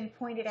 it's been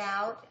pointed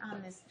out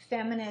as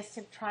feminists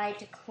have tried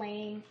to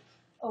claim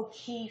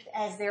O'Keeffe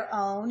as their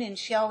own, and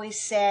she always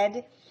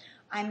said,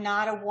 I'm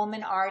not a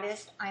woman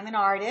artist, I'm an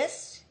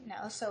artist.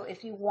 So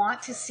if you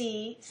want to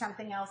see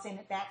something else in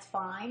it, that's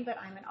fine, but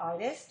I'm an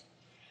artist.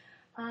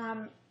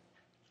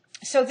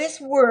 So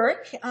this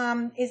work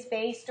is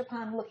based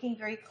upon looking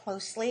very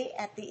closely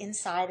at the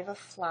inside of a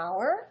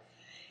flower.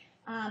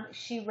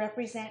 She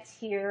represents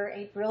here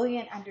a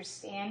brilliant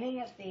understanding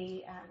of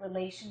the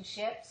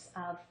relationships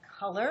of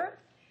color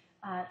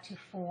to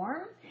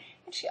form,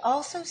 and she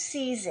also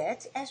sees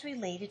it as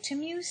related to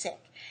music.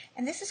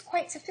 And this is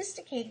quite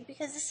sophisticated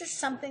because this is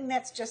something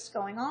that's just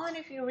going on,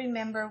 if you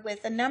remember,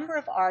 with a number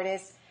of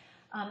artists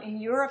in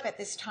Europe at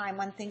this time.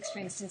 One thinks, for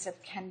instance,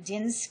 of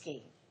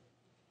Kandinsky.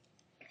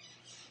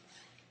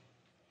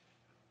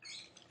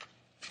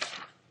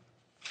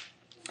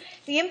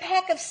 The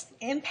impact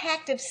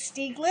of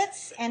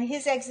Stieglitz and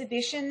his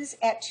exhibitions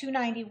at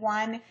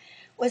 291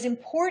 was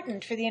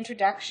important for the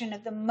introduction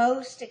of the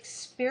most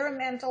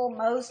experimental,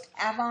 most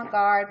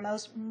avant-garde,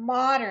 most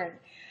modern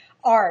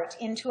art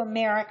into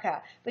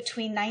America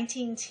between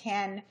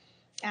 1910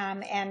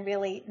 and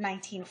really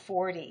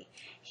 1940.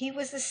 He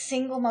was the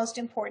single most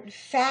important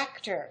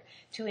factor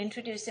to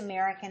introduce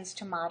Americans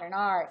to modern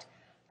art,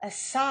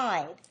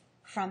 aside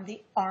from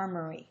the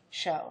Armory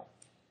show,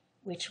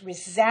 which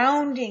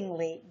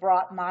resoundingly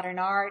brought modern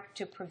art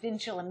to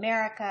provincial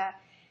America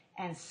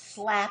and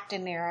slapped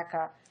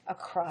America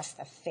across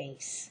the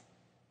face.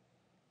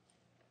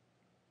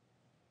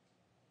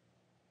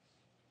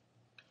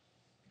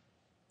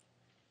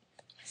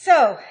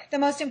 So, the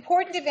most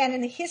important event in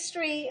the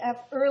history of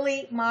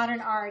early modern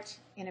art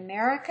in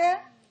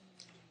America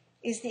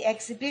is the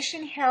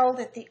exhibition held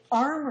at the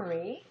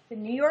Armory, the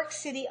New York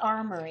City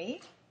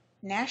Armory,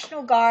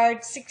 National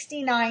Guard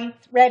 69th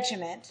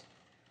Regiment,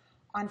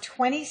 on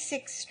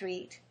 26th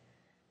Street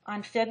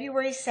on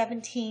February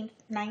 17,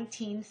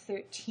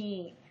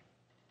 1913.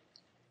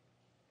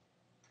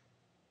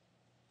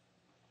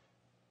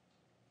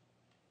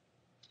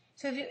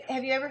 So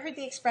have you ever heard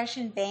the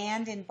expression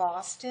banned in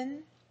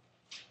Boston?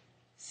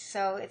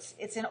 So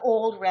it's an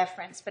old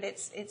reference, but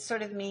it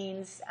sort of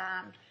means,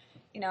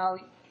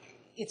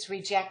 it's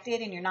rejected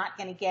and you're not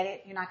going to get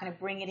it, you're not going to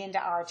bring it into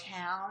our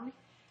town.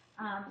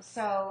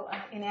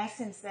 In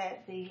essence,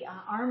 that the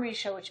Armory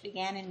show, which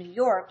began in New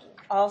York,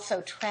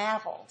 also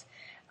traveled.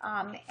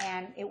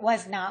 And it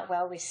was not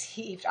well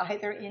received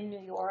either in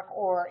New York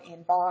or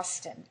in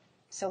Boston.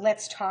 So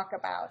let's talk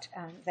about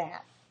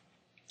that.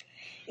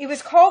 It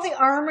was called the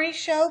Armory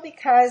show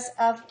because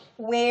of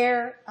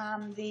where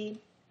the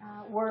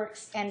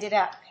works ended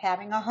up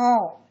having a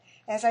home.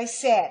 As I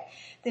said,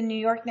 the New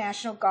York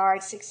National Guard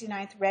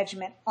 69th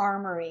Regiment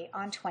Armory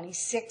on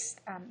 26th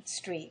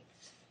Street.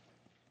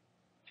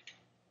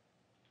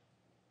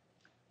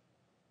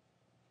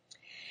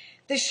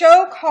 The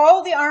show,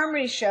 called the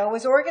Armory Show,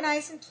 was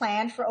organized and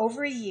planned for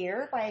over a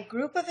year by a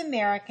group of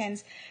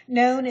Americans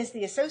known as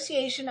the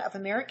Association of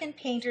American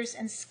Painters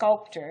and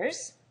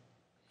Sculptors.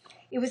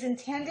 It was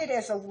intended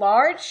as a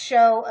large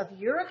show of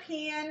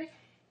European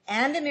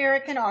and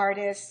American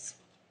artists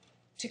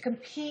to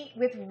compete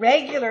with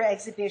regular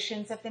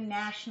exhibitions of the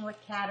National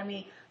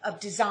Academy of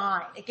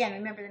Design. Again,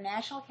 remember, the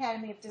National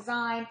Academy of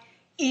Design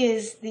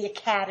is the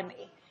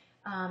academy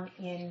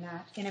in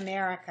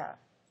America.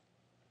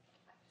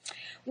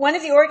 One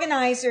of the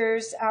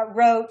organizers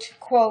wrote,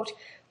 quote,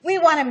 "We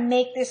want to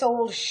make this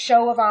old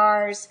show of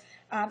ours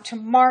to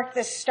mark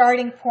the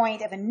starting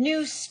point of a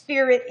new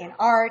spirit in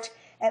art,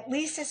 at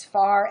least as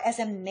far as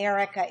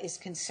America is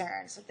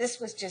concerned." So this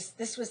was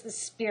the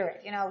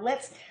spirit. You know,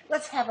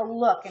 let's have a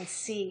look and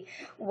see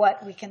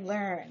what we can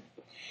learn.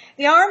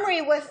 The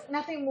Armory was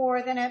nothing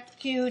more than a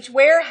huge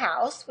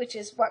warehouse, which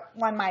is what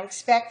one might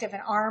expect of an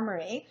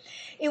armory.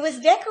 It was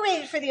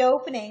decorated for the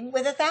opening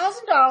with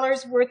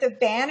 $1,000 worth of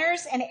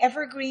banners and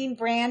evergreen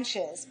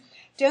branches,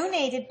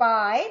 donated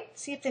by,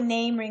 see if the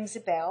name rings a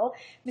bell,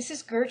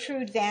 Mrs.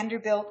 Gertrude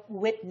Vanderbilt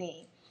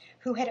Whitney,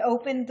 who had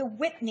opened the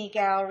Whitney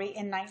Gallery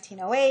in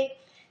 1908,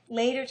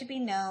 later to be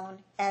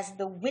known as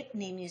the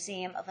Whitney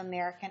Museum of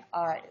American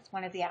Art. It's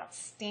one of the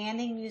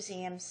outstanding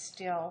museums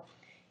still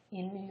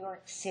in New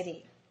York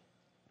City.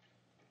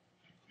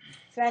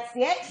 So that's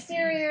the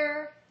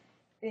exterior.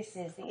 This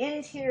is the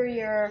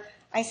interior.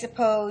 I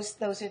suppose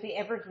those are the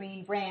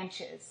evergreen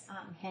branches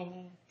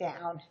hanging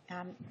down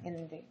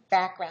in the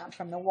background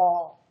from the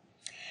wall.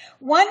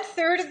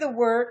 1/3 of the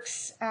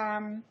works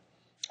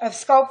of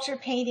sculpture,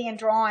 painting, and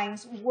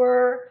drawings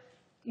were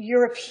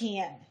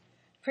European,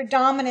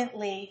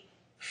 predominantly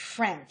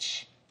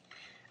French.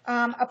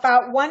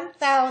 About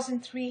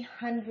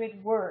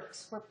 1,300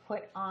 works were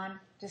put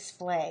on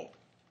display.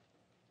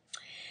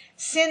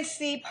 Since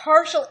the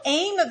partial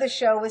aim of the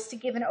show was to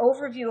give an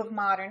overview of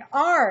modern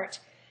art,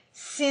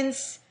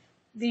 since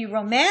the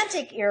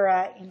Romantic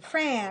era in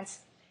France,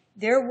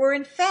 there were,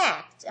 in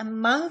fact,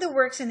 among the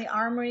works in the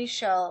Armory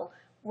Show,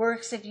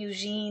 works of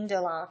Eugène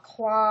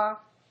Delacroix,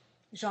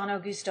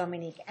 Jean-Auguste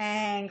Dominique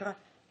Ingres,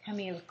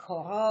 Camille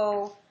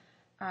Corot,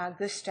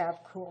 Gustave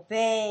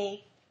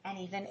Courbet, and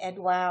even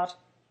Edouard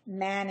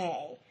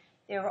Manet.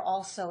 There were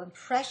also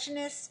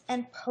Impressionists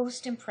and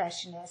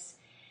Post-Impressionists,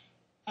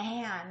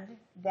 and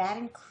that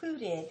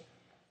included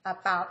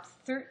about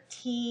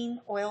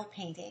 13 oil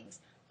paintings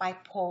by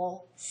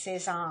Paul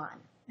Cézanne.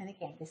 And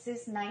again, this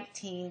is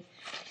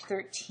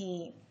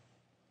 1913.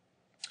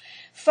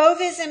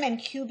 Fauvism and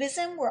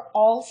Cubism were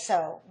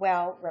also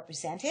well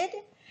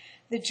represented.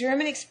 The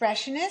German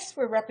Expressionists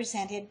were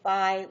represented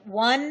by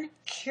one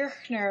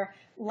Kirchner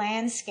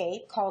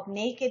landscape called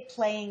Naked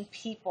Playing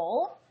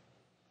People,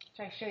 which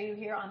I show you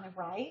here on the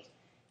right,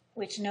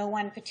 which no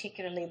one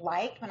particularly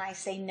liked. When I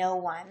say no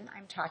one,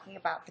 I'm talking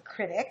about the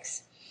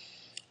critics.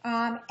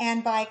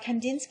 And by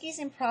Kandinsky's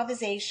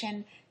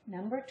Improvisation,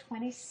 number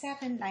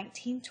 27,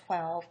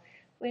 1912,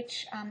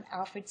 which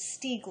Alfred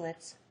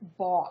Stieglitz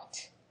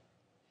bought.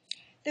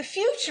 The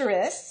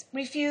Futurists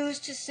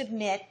refused to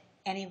submit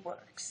any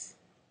works,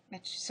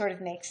 which sort of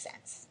makes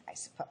sense, I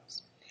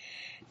suppose.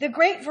 The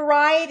great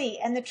variety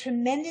and the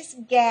tremendous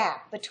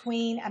gap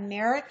between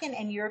American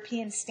and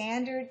European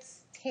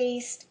standards,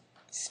 taste,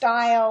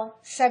 style,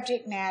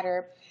 subject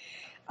matter,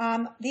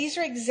 these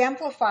are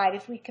exemplified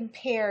if we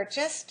compare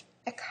just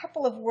a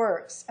couple of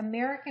works,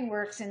 American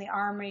works in the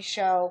Armory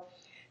Show,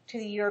 to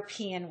the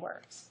European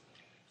works.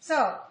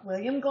 So,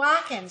 William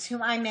Glackens,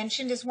 whom I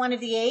mentioned as one of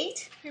the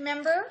 8,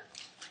 remember?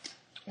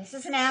 This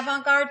is an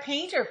avant-garde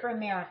painter for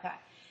America.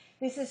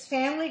 This is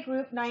Family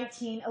Group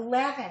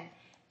 1911.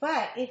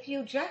 But if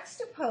you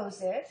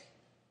juxtapose it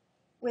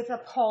with a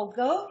Paul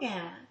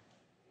Gauguin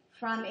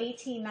from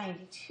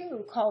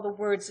 1892 called The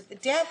Words of the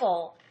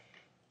Devil,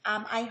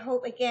 I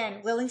hope,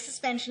 again, willing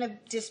suspension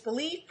of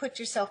disbelief, put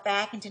yourself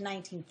back into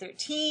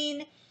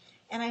 1913,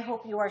 and I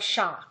hope you are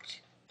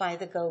shocked by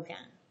the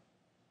Gauguin.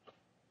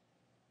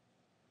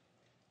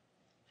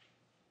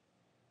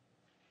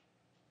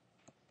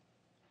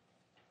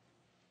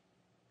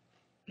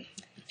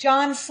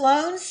 John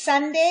Sloane's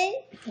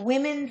Sunday,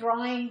 women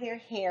drying their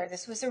hair.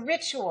 This was a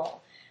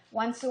ritual.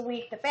 Once a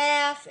week, the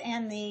bath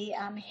and the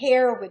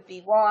hair would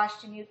be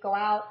washed, and you'd go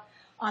out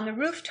on the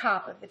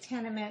rooftop of the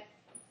tenement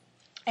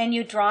and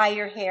you dry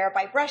your hair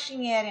by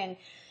brushing it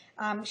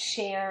and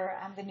share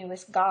the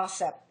newest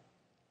gossip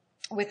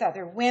with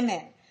other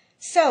women.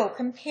 So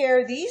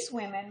compare these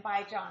women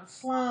by John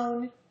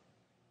Sloane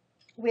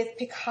with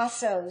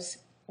Picasso's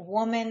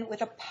Woman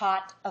with a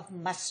Pot of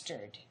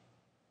Mustard.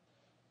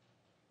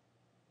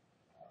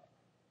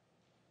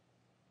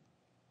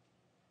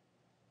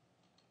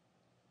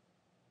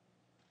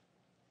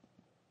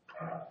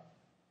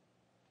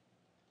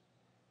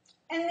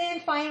 And then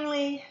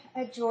finally,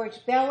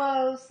 George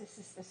Bellows. This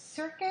is The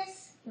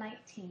Circus,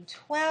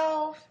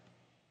 1912.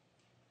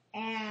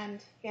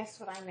 And guess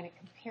what I'm going to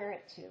compare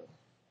it to?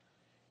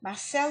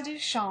 Marcel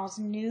Duchamp's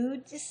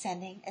Nude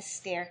Descending a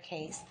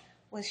Staircase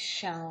was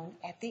shown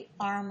at the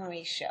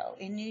Armory Show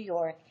in New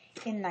York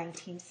in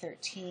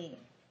 1913.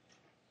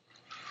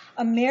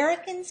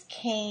 Americans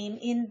came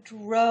in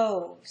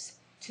droves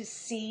to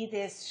see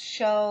this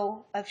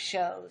show of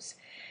shows.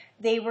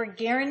 They were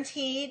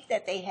guaranteed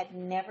that they had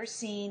never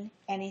seen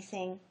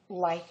anything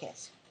like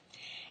it.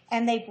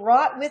 And they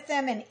brought with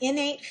them an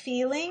innate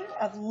feeling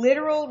of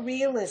literal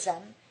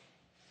realism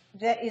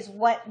that is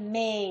what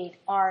made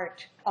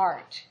art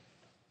art.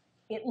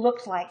 It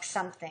looked like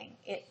something.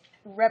 It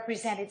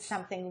represented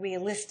something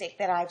realistic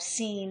that I've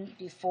seen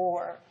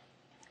before.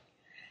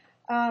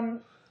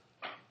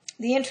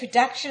 The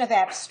introduction of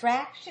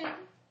abstraction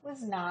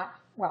was not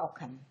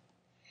welcome.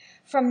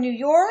 From New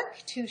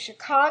York to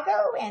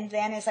Chicago, and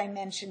then, as I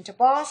mentioned, to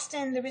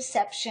Boston, the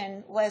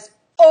reception was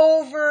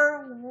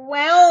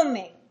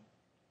overwhelmingly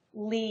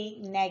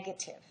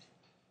negative.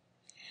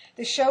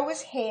 The show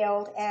was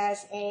hailed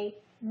as a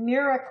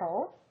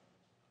miracle,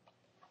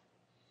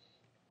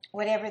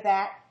 whatever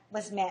that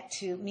was meant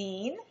to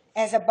mean,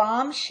 as a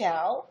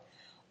bombshell,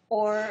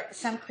 or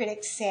some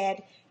critics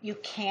said, you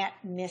can't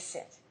miss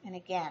it. And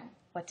again,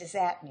 what does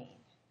that mean?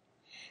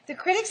 The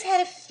critics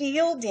had a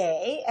field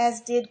day,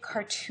 as did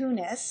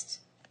cartoonists.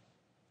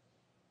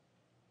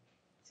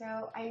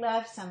 So I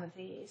love some of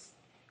these.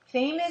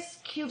 Famous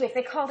Cubist,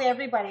 they called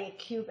everybody a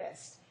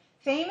Cubist.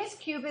 Famous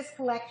Cubist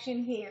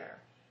collection here.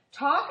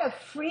 Talk of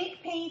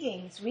freak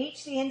paintings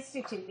reach the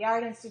Institute, the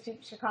Art Institute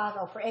in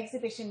Chicago, for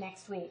exhibition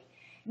next week.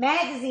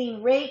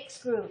 Magazine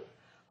Rakes Group.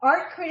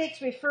 Art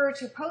critics refer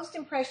to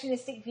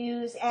post-impressionistic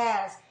views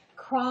as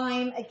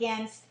crime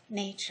against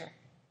nature.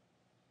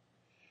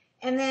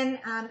 And then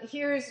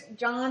here's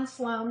John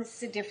Sloan. This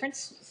is a different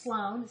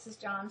Sloan. This is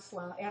John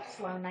Sloan, F.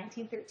 Sloan,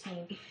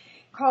 1913,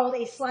 called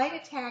A Slight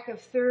Attack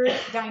of Third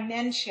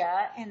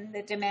Dementia, and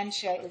the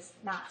dementia is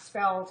not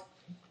spelled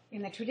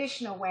in the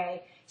traditional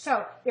way.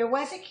 So there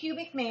was a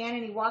cubic man,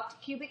 and he walked a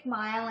cubic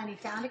mile, and he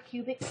found a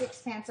cubic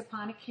sixpence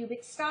upon a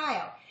cubic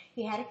stile.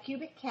 He had a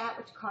cubic cat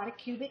which caught a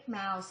cubic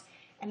mouse,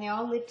 and they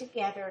all lived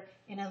together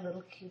in a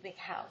little cubic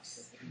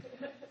house.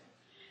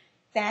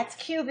 That's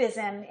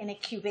Cubism in a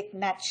cubic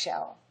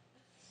nutshell.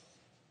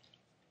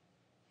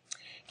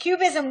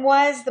 Cubism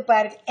was the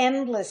butt of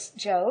endless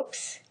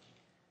jokes.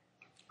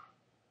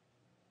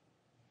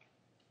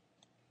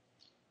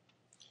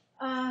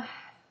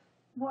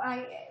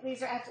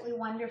 These are absolutely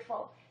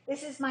wonderful.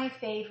 This is my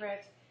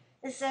favorite.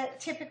 This is a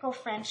typical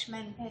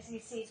Frenchman. As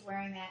you see, he's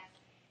wearing that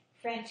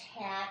French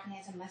hat and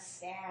has a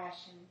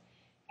mustache,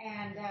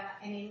 and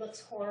he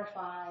looks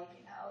horrified.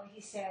 You know, he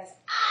says,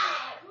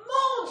 "Ah,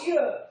 mon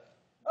Dieu!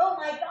 Oh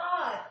my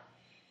God!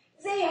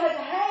 They had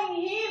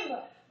hanged him,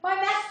 my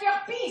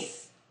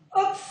masterpiece,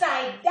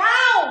 upside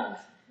down."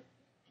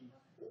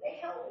 Who the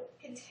hell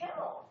can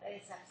tell that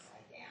it's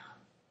upside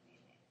down?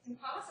 It's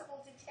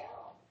impossible to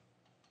tell.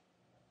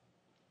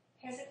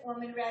 Peasant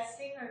woman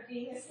resting or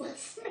Venus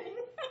listening?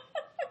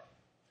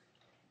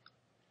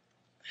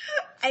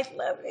 I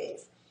love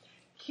these.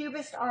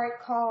 Cubist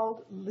art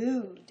called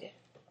lewd.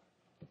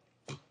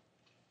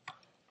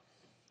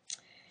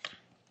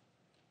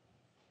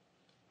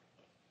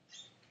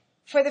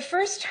 For the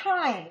first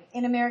time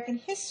in American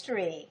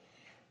history,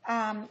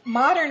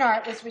 modern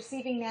art was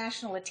receiving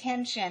national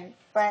attention,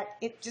 but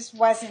it just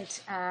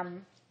wasn't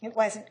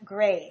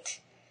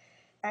great.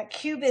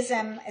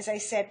 Cubism, as I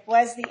said,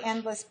 was the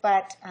endless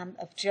butt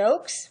of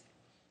jokes.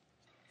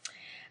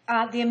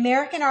 The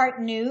American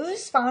Art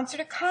News sponsored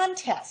a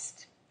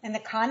contest, and the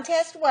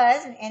contest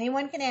was, and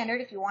anyone can enter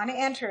it if you want to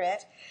enter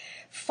it,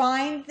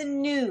 find the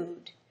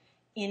nude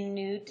in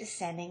Nude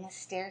Descending a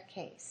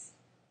Staircase.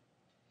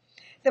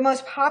 The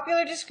most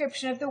popular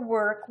description of the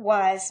work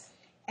was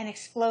an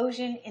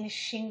explosion in a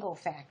shingle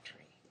factory.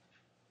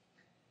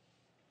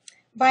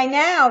 By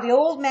now, the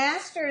old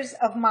masters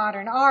of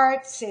modern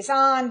art,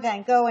 Cézanne,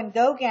 Van Gogh, and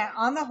Gauguin,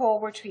 on the whole,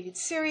 were treated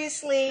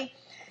seriously,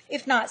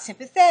 if not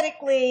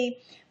sympathetically,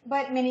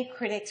 but many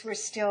critics were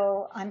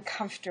still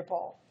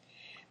uncomfortable.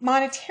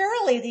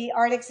 Monetarily, the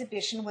art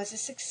exhibition was a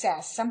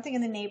success. Something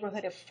in the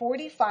neighborhood of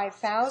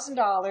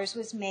 $45,000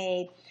 was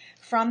made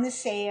from the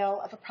sale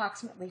of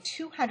approximately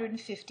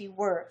 250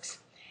 works.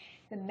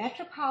 The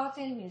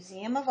Metropolitan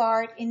Museum of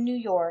Art in New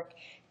York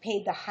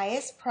paid the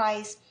highest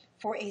price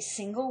for a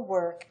single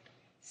work,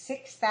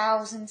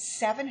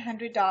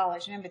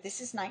 $6,700. Remember, this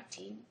is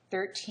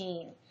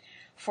 1913.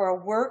 For a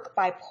work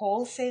by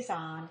Paul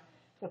Cézanne,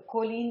 The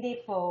Colline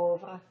des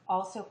Pauvres,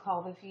 also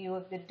called The View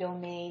of the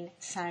Domaine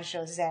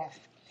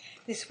Saint-Joseph.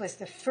 This was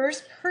the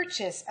first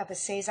purchase of a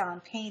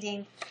Cézanne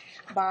painting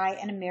by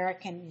an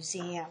American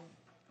museum.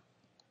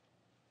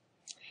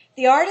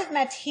 The art of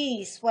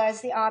Matisse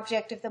was the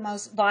object of the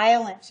most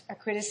violent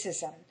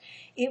criticism.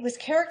 It was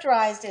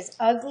characterized as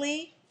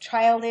ugly,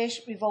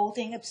 childish,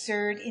 revolting,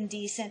 absurd,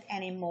 indecent,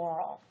 and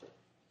immoral.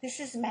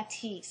 This is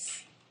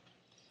Matisse.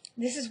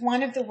 This is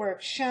one of the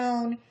works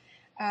shown,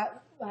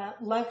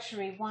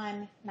 Luxury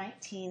 1,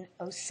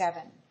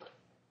 1907.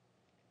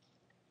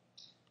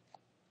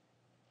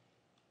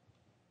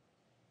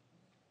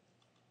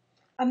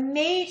 a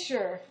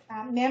major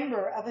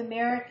member of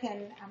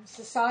American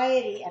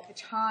society at the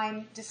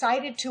time,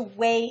 decided to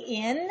weigh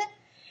in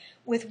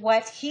with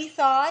what he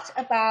thought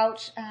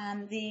about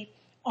the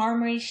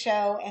Armory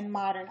Show and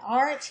modern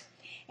art.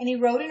 And he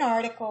wrote an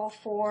article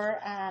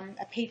for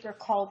a paper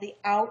called The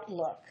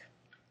Outlook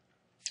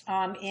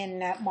in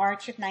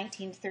March of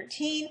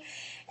 1913.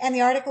 And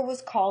the article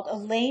was called A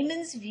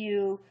Layman's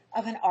View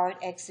of an Art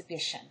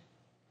Exhibition.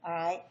 All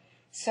right,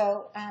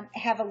 so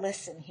have a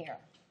listen here.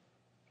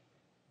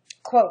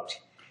 Quote,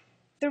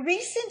 "The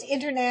recent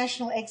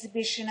international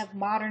exhibition of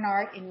modern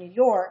art in New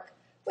York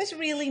was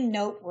really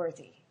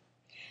noteworthy.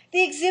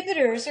 The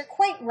exhibitors are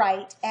quite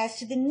right as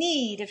to the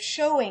need of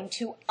showing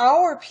to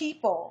our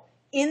people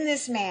in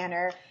this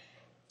manner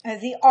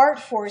the art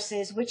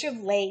forces which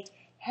of late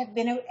have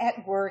been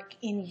at work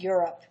in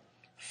Europe,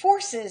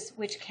 forces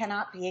which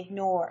cannot be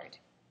ignored."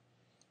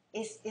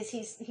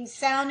 He's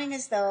sounding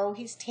as though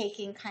he's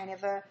taking kind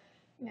of a,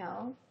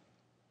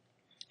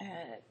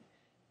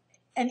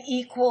 an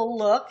equal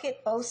look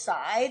at both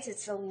sides.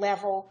 It's a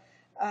level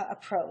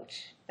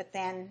approach. But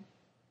then,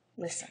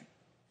 listen.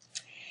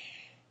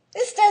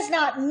 "This does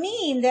not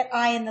mean that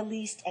I in the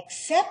least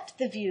accept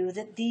the view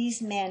that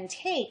these men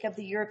take of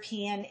the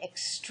European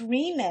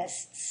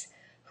extremists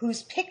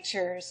whose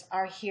pictures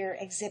are here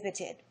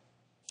exhibited.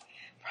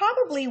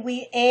 Probably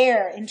we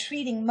err in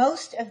treating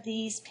most of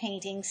these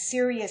paintings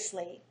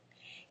seriously.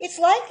 It's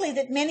likely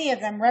that many of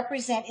them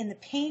represent in the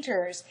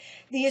painters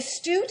the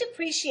astute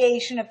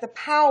appreciation of the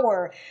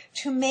power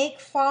to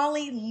make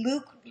folly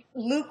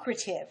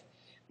lucrative,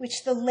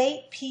 which the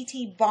late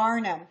P.T.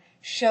 Barnum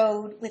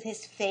showed with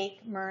his fake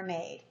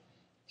mermaid."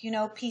 Do you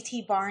know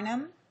P.T.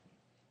 Barnum?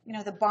 You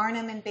know, the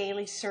Barnum and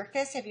Bailey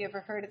Circus. Have you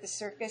ever heard of the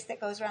circus that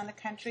goes around the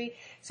country?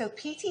 So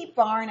P.T.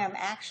 Barnum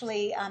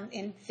actually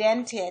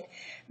invented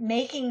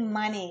making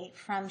money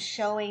from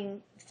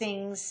showing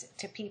things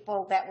to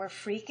people that were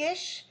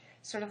freakish,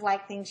 sort of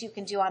like things you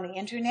can do on the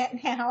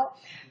internet now,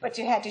 but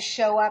you had to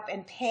show up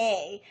and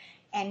pay,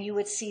 and you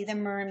would see the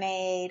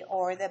mermaid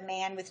or the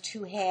man with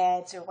two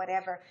heads or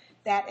whatever.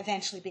 That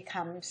eventually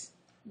becomes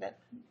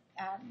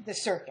the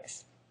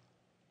circus.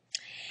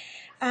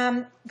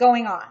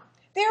 Going on.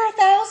 "There are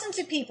thousands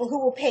of people who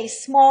will pay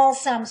small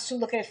sums to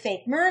look at a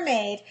fake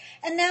mermaid,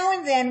 and now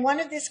and then one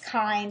of this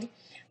kind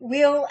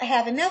will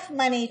have enough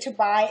money to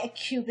buy a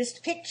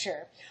cubist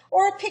picture,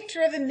 or a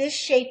picture of a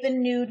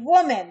misshapen nude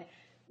woman,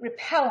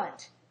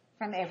 repellent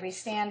from every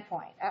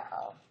standpoint."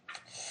 Uh-oh.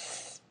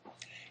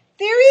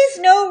 "There is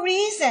no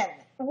reason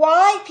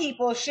why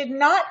people should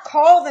not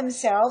call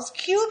themselves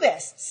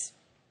cubists,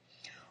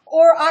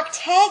 or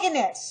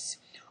octagonists,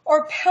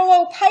 or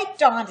pillow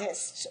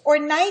pypedontists, or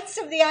knights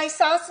of the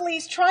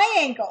isosceles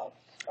triangle,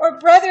 or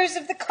brothers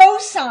of the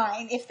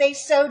cosine, if they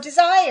so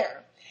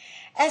desire.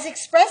 As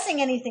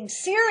expressing anything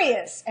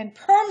serious and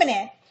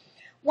permanent,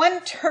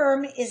 one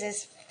term is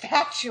as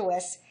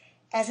fatuous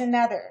as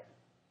another."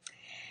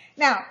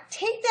 Now,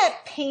 take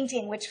that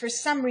painting, which for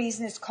some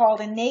reason is called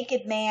A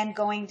Naked Man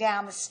Going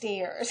Down the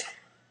Stairs.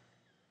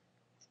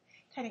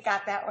 Kind of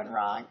got that one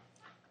wrong.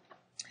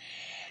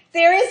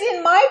 "There is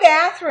in my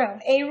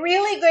bathroom a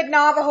really good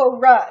Navajo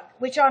rug,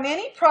 which on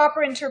any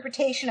proper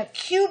interpretation of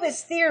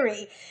Cubist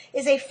theory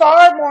is a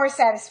far more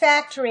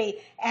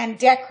satisfactory and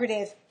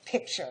decorative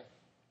picture.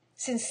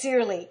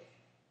 Sincerely,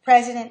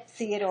 President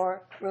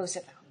Theodore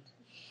Roosevelt."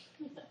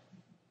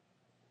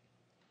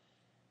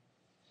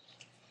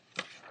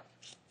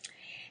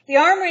 The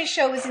Armory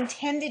Show was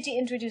intended to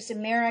introduce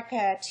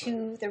America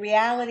to the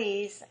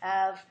realities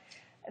of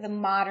the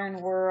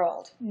modern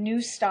world,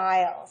 new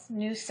styles,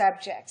 new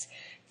subjects,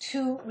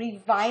 to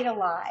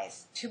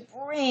revitalize, to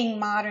bring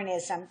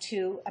modernism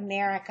to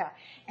America,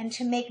 and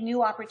to make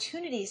new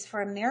opportunities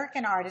for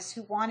American artists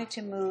who wanted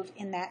to move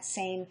in that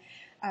same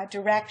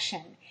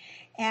direction.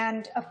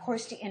 And, of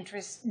course, to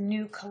interest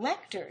new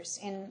collectors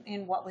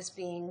in what was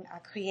being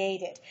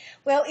created.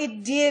 Well,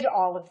 it did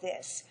all of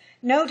this.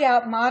 No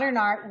doubt modern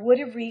art would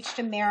have reached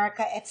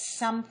America at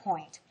some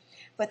point,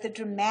 but the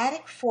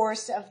dramatic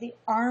force of the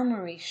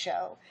Armory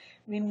Show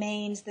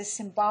remains the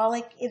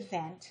symbolic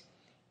event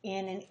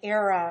in an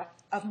era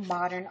of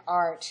modern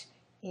art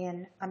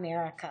in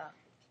America.